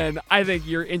 then I think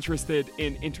you're interested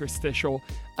in Interstitial.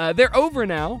 They're over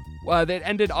now. They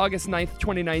ended August 9th,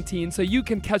 2019, so you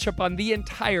can catch up on the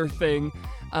entire thing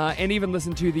and even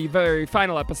listen to the very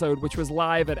final episode, which was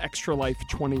live at Extra Life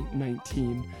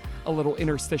 2019. A little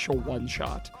interstitial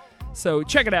one-shot. So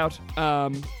check it out.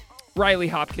 Riley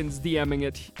Hopkins DMing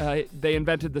it. They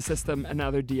invented the system, and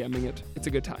now they're DMing it. It's a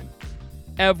good time.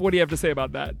 Ev, what do you have to say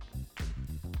about that?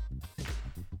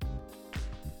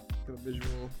 Got a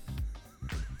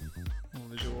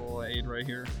visual aid right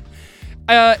here.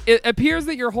 It appears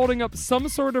that you're holding up some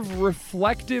sort of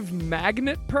reflective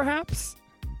magnet, perhaps?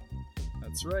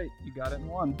 That's right. You got it in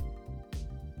one.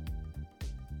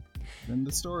 End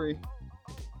the story.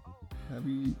 All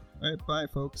right, bye,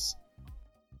 folks.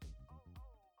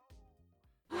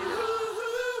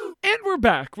 And we're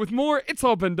back with more It's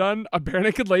All Been Done, a Bare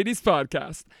Naked Ladies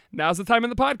podcast. Now's the time in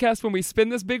the podcast when we spin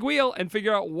this big wheel and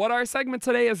figure out what our segment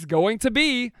today is going to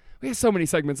be. We have so many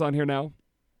segments on here now.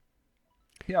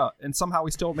 Yeah, and somehow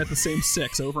we still admit the same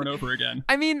 6 over and over again.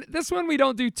 I mean, this one we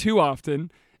don't do too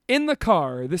often. In the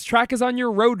car, this track is on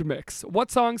your road mix.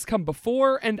 What songs come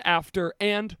before and after,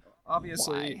 and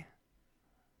obviously, why?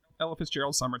 Ella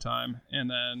Fitzgerald's Summertime, and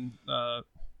then the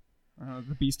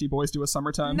Beastie Boys do a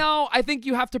Summertime. No, I think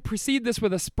you have to precede this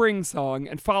with a spring song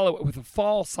and follow it with a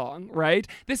fall song, right?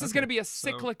 This is going to be a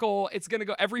cyclical, it's going to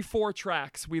go every 4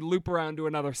 tracks, we loop around to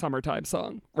another summertime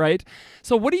song, right?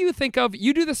 So what do you think of,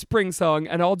 you do the spring song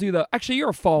and I'll do actually you're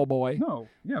a fall boy. No,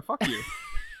 yeah, fuck you.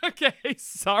 Okay,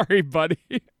 sorry, buddy.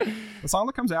 The song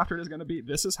that comes after it is going to be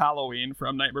This Is Halloween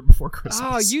from Nightmare Before Christmas.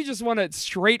 Oh, you just want it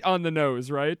straight on the nose,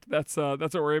 right? That's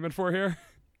what we're aiming for here.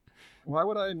 Why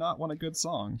would I not want a good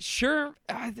song? Sure.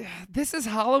 This Is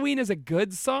Halloween is a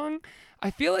good song. I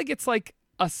feel like it's like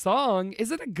a song. Is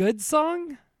it a good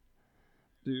song?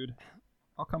 Dude,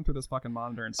 I'll come through this fucking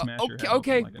monitor and smash your head.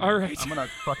 Okay, open all right. I'm going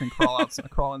to fucking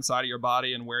crawl inside of your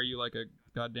body and wear you like a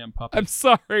goddamn puppet. I'm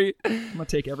sorry. I'm going to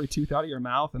take every tooth out of your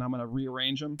mouth and I'm going to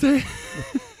rearrange them.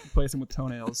 Replace them with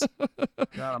toenails. God,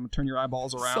 I'm going to turn your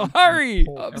eyeballs around. Sorry.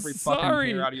 Pull I'm every sorry.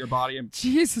 fucking hair out of your body and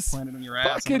Jesus plant it in your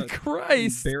ass. fucking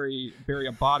Christ. Bury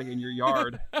a body in your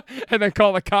yard. And then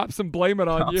call the cops and blame it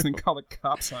on you. And call the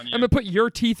cops on you. I'm going to put your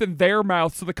teeth in their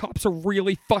mouth so the cops are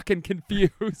really fucking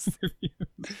confused.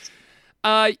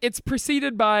 It's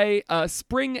preceded by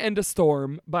Spring and a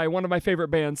Storm by one of my favorite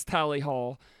bands, Tally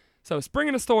Hall. So Spring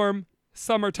and a Storm,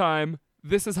 Summertime,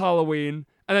 This Is Halloween.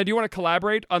 And then do you want to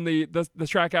collaborate on the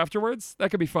track afterwards? That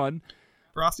could be fun.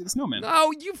 Frosty the Snowman.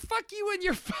 Oh, fuck you and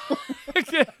your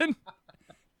fucking...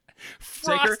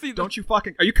 Frosty, Saker, don't you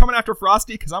fucking... Are you coming after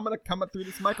Frosty? Because I'm going to come up through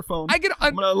this microphone. I'm going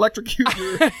to electrocute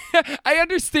you. I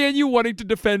understand you wanting to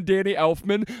defend Danny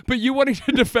Elfman, but you wanting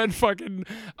to defend fucking,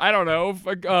 I don't know,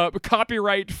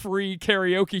 copyright-free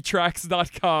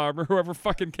karaoketracks.com or whoever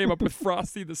fucking came up with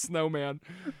Frosty the Snowman.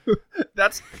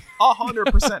 That's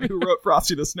 100% who wrote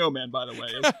Frosty the Snowman, by the way.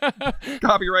 Is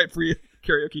copyright-free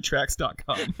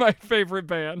karaoketracks.com. My favorite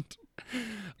band.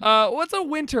 What's a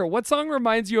winter? What song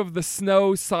reminds you of the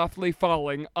snow softly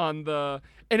falling on the...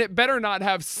 And it better not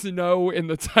have snow in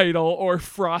the title or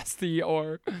frosty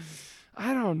or...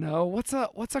 I don't know. What's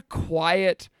a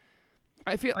quiet...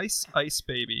 I feel... Ice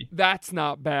Baby. That's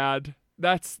not bad.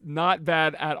 That's not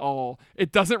bad at all.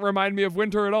 It doesn't remind me of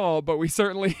winter at all, but we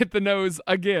certainly hit the nose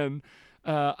again.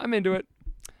 I'm into it.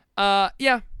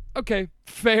 Yeah. Okay,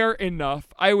 fair enough.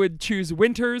 I would choose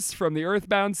Winters from the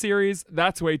Earthbound series.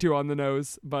 That's way too on the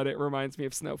nose, but it reminds me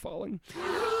of snow falling.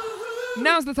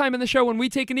 Now's the time in the show when we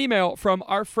take an email from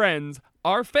our friends,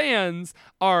 our fans,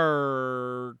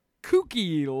 our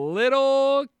kooky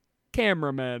little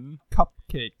cameramen.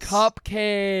 Cupcakes.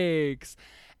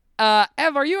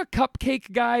 Ev, are you a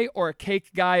cupcake guy or a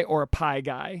cake guy or a pie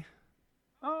guy?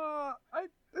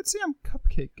 I'd say I'm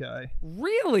cupcake guy.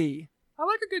 Really? I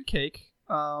like a good cake.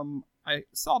 I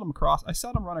seldom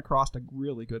run across a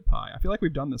really good pie. I feel like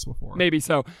we've done this before. Maybe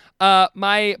so.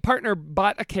 My partner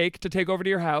bought a cake to take over to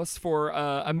your house for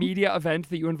a media event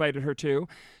that you invited her to.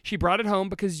 She brought it home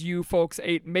because you folks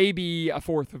ate maybe a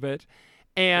fourth of it,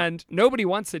 and nobody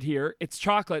wants it here. It's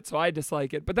chocolate, so I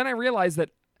dislike it. But then I realized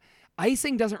that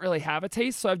icing doesn't really have a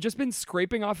taste, so I've just been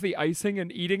scraping off the icing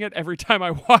and eating it every time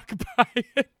I walk by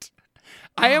it.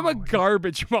 I am a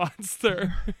garbage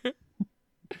monster.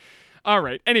 All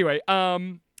right. Anyway,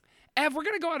 Ev, we're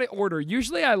going to go out of order.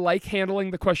 Usually I like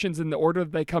handling the questions in the order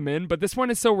that they come in, but this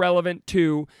one is so relevant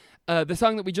to the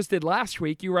song that we just did last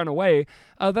week, You Run Away,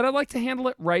 that I'd like to handle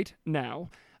it right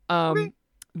now.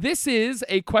 This is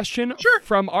a question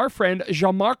from our friend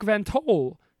Jean-Marc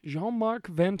Vantol.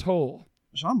 Jean-Marc.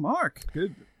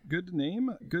 Good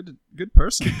name. Good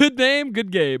person. Good name,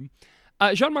 good game.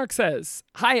 Jean-Marc says,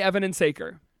 Hi, Evan and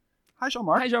Saker. Hi,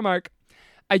 Jean-Marc.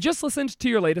 I just listened to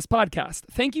your latest podcast.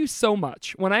 Thank you so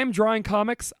much. When I am drawing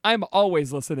comics, I'm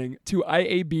always listening to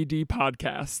IABD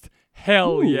podcast.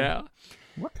 Hell yeah.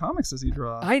 What comics does he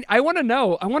draw? I want to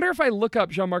know. I wonder if I look up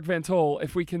Jean-Marc Vantol,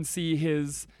 if we can see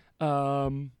his...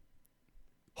 Holy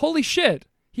shit.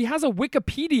 He has a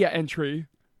Wikipedia entry.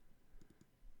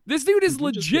 This dude is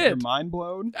legit. Just get your mind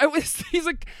blown?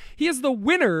 He is the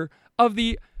winner of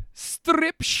the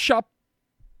Strip Shop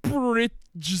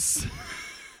Bridges.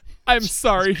 I'm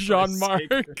sorry,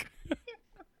 Jean-Marc.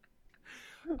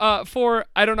 For,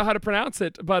 I don't know how to pronounce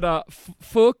it, but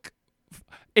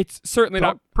it's certainly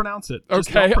don't not. Pronounce it.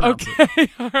 Okay.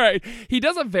 All right. He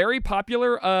does a very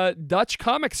popular Dutch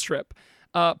comic strip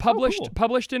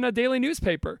published in a daily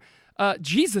newspaper.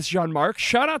 Jesus, Jean-Marc,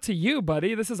 shout out to you,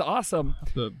 buddy. This is awesome. I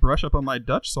have to brush up on my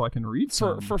Dutch so I can read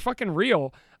some. For fucking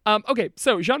real. Okay,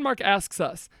 so Jean-Marc asks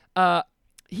us,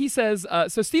 he says,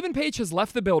 so Stephen Page has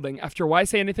left the building after Why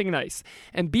Say Anything Nice,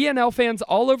 and BNL fans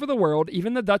all over the world,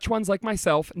 even the Dutch ones like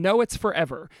myself, know it's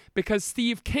forever, because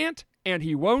Steve can't, and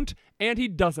he won't, and he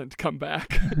doesn't come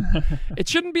back. It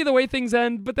shouldn't be the way things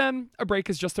end, but then a break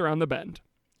is just around the bend.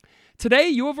 Today,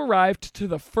 you have arrived to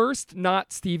the first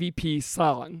not Stevie P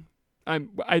song.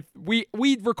 We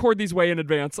record these way in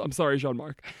advance. I'm sorry,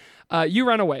 Jean-Marc. You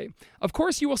Run Away. Of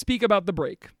course, you will speak about the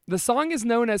break. The song is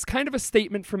known as kind of a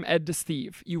statement from Ed to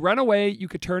Steve. You run away, you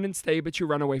could turn and stay, but you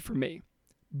run away from me.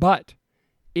 But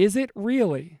is it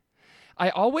really? I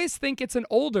always think it's an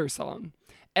older song.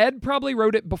 Ed probably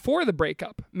wrote it before the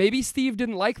breakup. Maybe Steve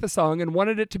didn't like the song and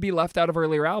wanted it to be left out of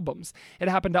earlier albums. It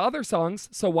happened to other songs,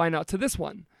 so why not to this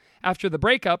one? After the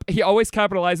breakup, he always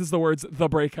capitalizes the words, the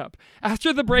breakup.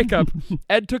 After the breakup,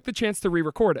 Ed took the chance to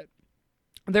re-record it.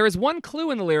 There is one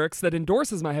clue in the lyrics that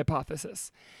endorses my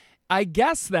hypothesis. I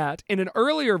guess that, in an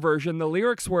earlier version, the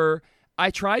lyrics were,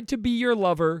 I tried to be your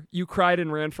lover, you cried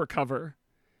and ran for cover.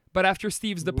 But after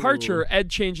Steve's departure, Ed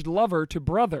changed lover to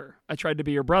brother. I tried to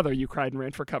be your brother, you cried and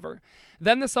ran for cover.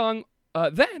 Then the song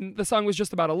was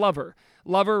just about a lover.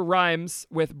 Lover rhymes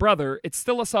with brother. It's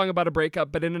still a song about a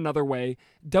breakup, but in another way.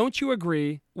 Don't you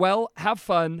agree? Well, have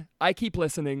fun. I keep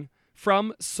listening.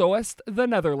 From Soest, the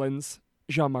Netherlands,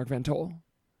 Jean-Marc Vantol.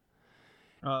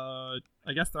 I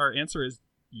guess our answer is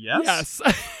yes.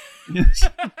 Yes.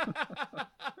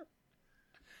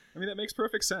 I mean, that makes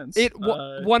perfect sense.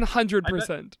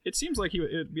 100%. It seems like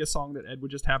it'd be a song that Ed would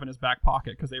just have in his back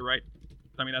pocket because they write.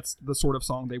 I mean, that's the sort of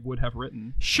song they would have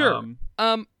written. Sure.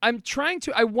 I'm trying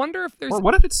to. I wonder if there's. Or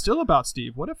what if it's still about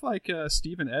Steve? What if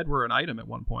Steve and Ed were an item at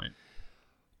one point?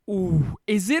 Ooh,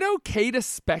 is it okay to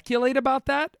speculate about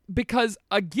that? Because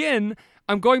again,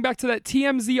 I'm going back to that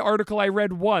TMZ article I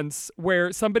read once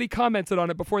where somebody commented on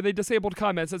it before they disabled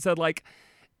comments that said like,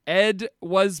 Ed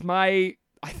was my.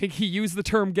 I think he used the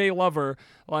term gay lover,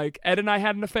 like Ed and I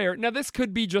had an affair. Now this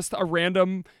could be just a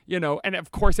random, and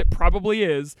of course it probably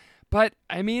is, but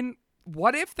I mean,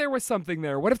 what if there was something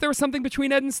there? What if there was something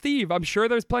between Ed and Steve? I'm sure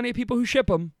there's plenty of people who ship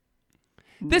them.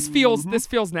 This feels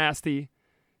nasty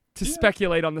to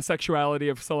speculate on the sexuality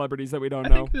of celebrities that we don't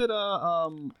know. I think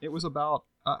that it was about,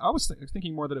 I was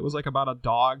thinking more that it was like about a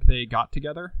dog they got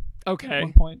together. Okay. At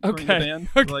one point during the band.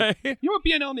 Okay. Like, you know what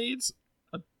BNL needs?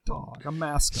 Dog, a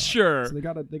mascot. Sure. So they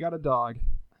got a dog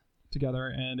together,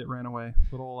 and it ran away.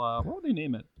 Little, what would they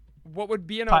name it? What would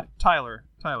be Tyler.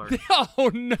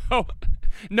 Oh no.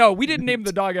 No, we didn't name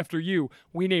the dog after you.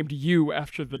 We named you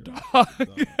after the dog.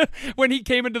 When he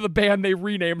came into the band, they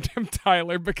renamed him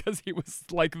Tyler because he was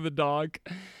like the dog.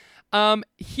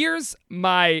 Here's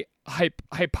my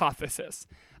hypothesis.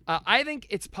 I think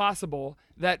it's possible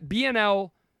that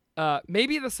BNL,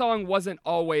 maybe the song wasn't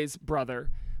always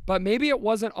Brother, but maybe it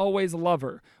wasn't always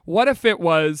Lover. What if it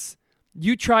was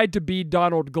You Tried to Be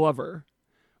Donald Glover?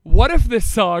 What if this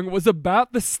song was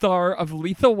about the star of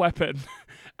Lethal Weapon?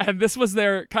 And this was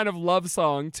their kind of love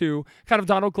song to kind of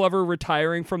Donald Glover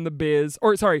retiring from the biz.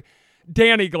 Or, sorry,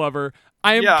 Danny Glover.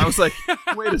 I was like,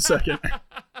 wait a second.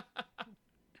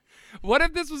 What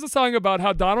if this was a song about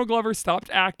how Donald Glover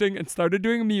stopped acting and started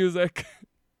doing music?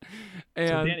 And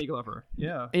so Danny Glover.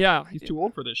 Yeah. Yeah. He's too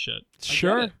old for this shit.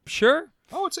 Sure.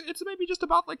 Oh, it's maybe just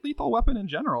about like Lethal Weapon in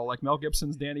general, like Mel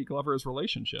Gibson's Danny Glover's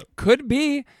relationship. Could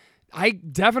be. I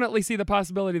definitely see the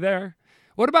possibility there.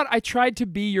 What about I Tried to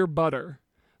Be Your Butter?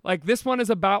 Like, this one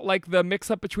is about, like, the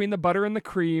mix-up between the butter and the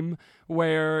cream,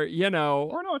 where, you know...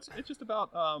 Or no, it's just about,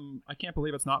 I Can't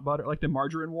Believe It's Not Butter, like the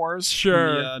margarine wars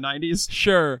sure. in the 90s.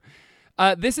 Sure.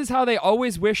 This is how they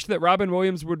always wished that Robin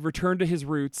Williams would return to his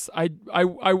roots. I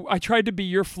tried to be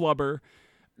your flubber,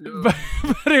 but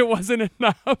it wasn't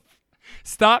enough.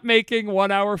 Stop making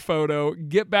 1 hour photo.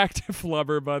 Get back to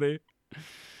flubber, buddy.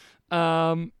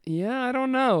 Yeah, I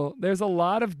don't know. There's a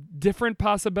lot of different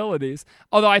possibilities.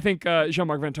 Although I think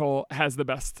Jean-Marc Ventol has the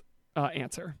best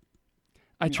answer.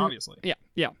 Obviously.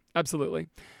 Yeah, absolutely.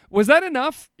 Was that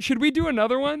enough? Should we do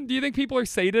another one? Do you think people are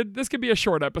sated? This could be a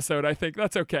short episode, I think.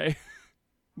 That's okay.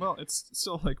 Well, it's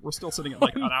still like we're still sitting at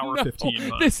like an hour 15.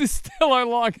 But... This is still our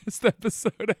longest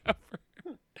episode ever.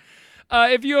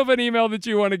 If you have an email that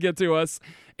you want to get to us,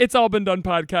 it's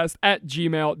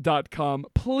allbeendonepodcast@gmail.com.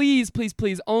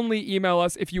 Please only email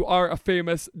us if you are a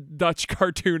famous Dutch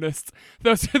cartoonist.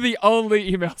 Those are the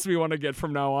only emails we want to get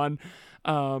from now on.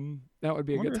 That would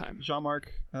be a good time.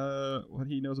 Jean-Marc, what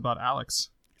he knows about Alex.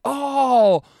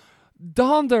 Oh,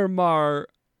 Donder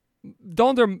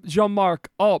Jean-Marc.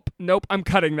 Oh, nope, I'm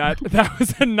cutting that. That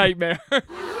was a nightmare.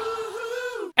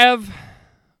 Ev,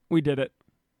 we did it.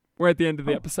 We're at the end of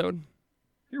the episode.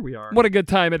 Here we are. What a good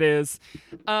time it is.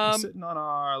 Sitting on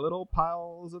our little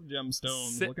piles of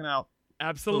gemstones, looking out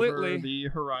absolutely over the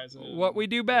horizon. What we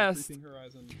do best.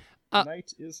 Horizon.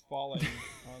 Night is falling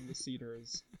on the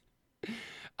cedars.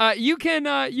 You can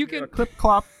a clip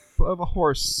clop of a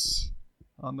horse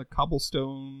on the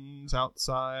cobblestones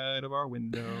outside of our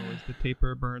window as the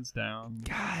taper burns down.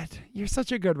 God, you're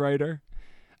such a good writer.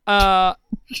 I'm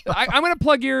going to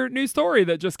plug your new story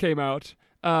that just came out.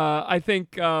 I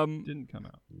think didn't come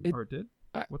out. Or it did?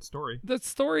 What story? The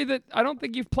story that I don't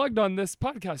think you've plugged on this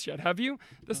podcast yet, have you?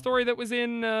 The story that was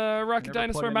in Rocket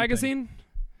Dinosaur magazine?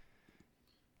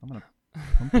 I'm gonna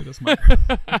come through this mic.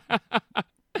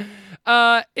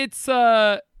 It's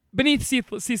Beneath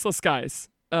Ceaseless Skies.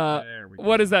 There we go.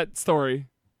 What is that story?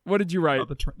 What did you write?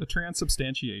 The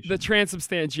transubstantiation. The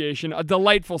transubstantiation, a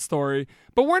delightful story.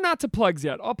 But we're not to plugs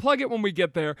yet. I'll plug it when we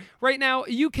get there. Right now,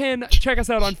 you can check us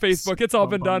out on Facebook. It's All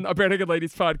Been Done, a Bare Naked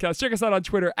Ladies podcast. Check us out on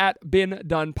Twitter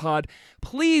 @BeenDonePod.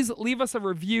 Please leave us a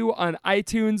review on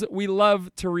iTunes. We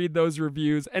love to read those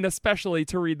reviews, and especially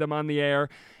to read them on the air.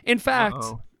 In fact,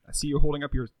 I see you holding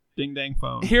up your ding-dang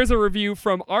phone. Here's a review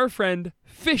from our friend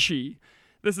Fishy.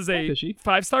 This is a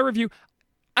 5-star review.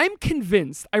 I'm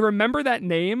convinced. I remember that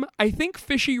name. I think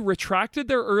Fishy retracted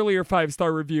their earlier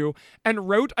 5-star review and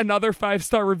wrote another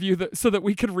 5-star review so that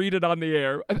we could read it on the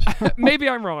air. Maybe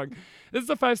I'm wrong. This is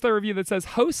a 5-star review that says,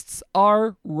 hosts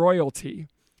are royalty.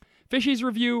 Fishy's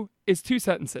review is 2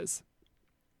 sentences.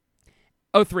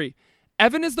 3.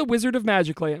 Evan is the wizard of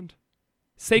Magicland.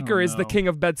 Saker is the king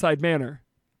of Bedside Manor.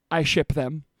 I ship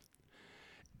them.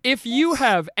 If you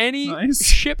have any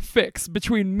ship fix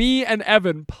between me and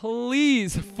Evan,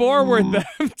 please forward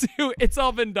them to It's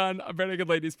All Been Done, a Bare Naked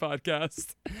Ladies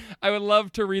podcast. I would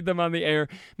love to read them on the air.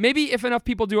 Maybe if enough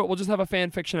people do it, we'll just have a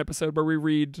fan fiction episode where we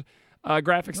read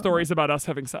graphic stories about us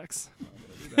having sex.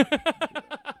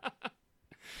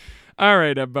 All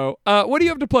right, Ebbo. What do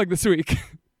you have to plug this week?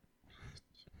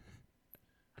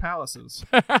 Palaces.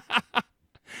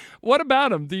 What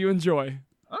about them do you enjoy?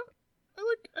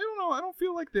 I don't know. I don't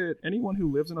feel like that anyone who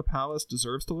lives in a palace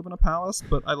deserves to live in a palace,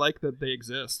 but I like that they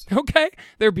exist. Okay.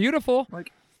 They're beautiful.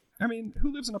 Like, I mean,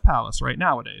 who lives in a palace, right,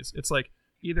 nowadays? It's like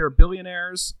either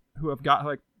billionaires who have got,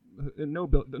 like, no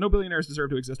billionaires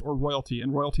deserve to exist, or royalty,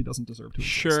 and royalty doesn't deserve to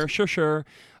exist. Sure.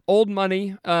 Old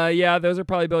money. Yeah, those are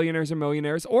probably billionaires or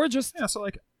millionaires, or just... Yeah, so,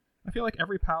 like, I feel like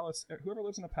every palace, whoever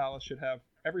lives in a palace should have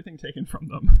everything taken from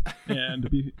them and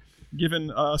be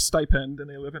given a stipend, and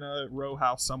they live in a row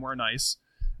house somewhere nice.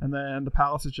 And then the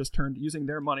palace is just turned, using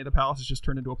their money, the palace is just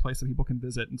turned into a place that people can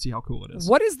visit and see how cool it is.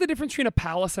 What is the difference between a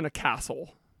palace and a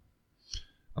castle?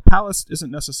 A palace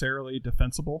isn't necessarily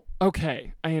defensible.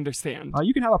 Okay, I understand.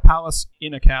 You can have a palace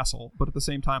in a castle, but at the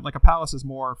same time, like a palace is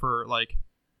more for like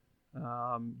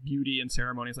beauty and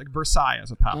ceremonies, like Versailles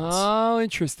as a palace. Oh,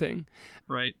 interesting.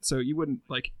 Right? So you wouldn't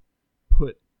like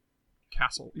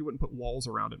you wouldn't put walls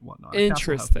around it and whatnot.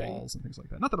 Interesting. A castle has walls and things like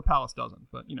that. Not that a palace doesn't,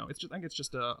 but it's just, I think it's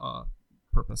just a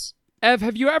purpose. Ev,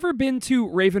 have you ever been to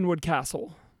Ravenwood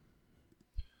Castle?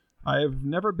 I've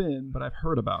never been, but I've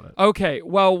heard about it. Okay,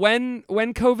 well, when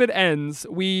COVID ends,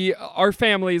 our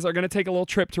families are gonna take a little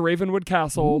trip to Ravenwood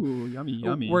Castle. Ooh,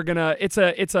 yummy. We're gonna it's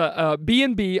a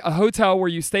B&B, a hotel where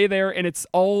you stay there, and it's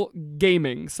all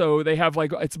gaming. So they have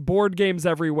it's board games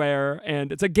everywhere,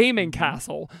 and it's a gaming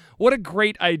castle. What a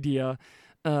great idea!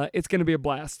 It's gonna be a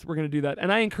blast. We're gonna do that,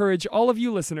 and I encourage all of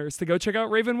you listeners to go check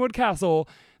out Ravenwood Castle.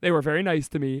 They were very nice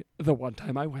to me the one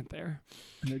time I went there.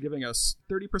 And they're giving us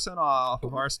 30% off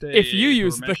of our stay. If you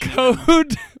use the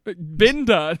code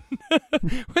BINDONE.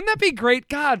 Wouldn't that be great?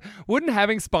 God, wouldn't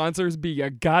having sponsors be a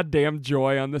goddamn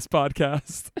joy on this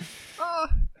podcast?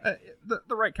 The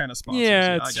right kind of sponsors.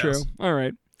 Yeah, it's true. All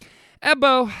right.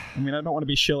 Ebbo. I mean, I don't want to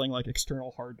be shilling like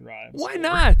external hard drives. Why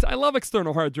not? I love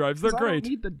external hard drives. They're great. I don't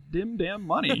need the damn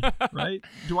money, right?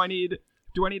 Do I need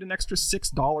an extra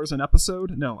 $6 an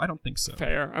episode? No, I don't think so.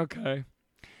 Fair. Okay.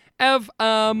 Ev,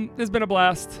 it's been a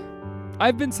blast.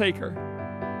 I've been Saker.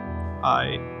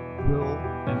 I will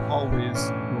and always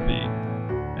will be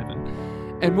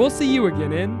Evan. And we'll see you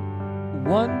again in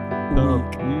 1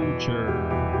 week. The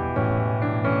future.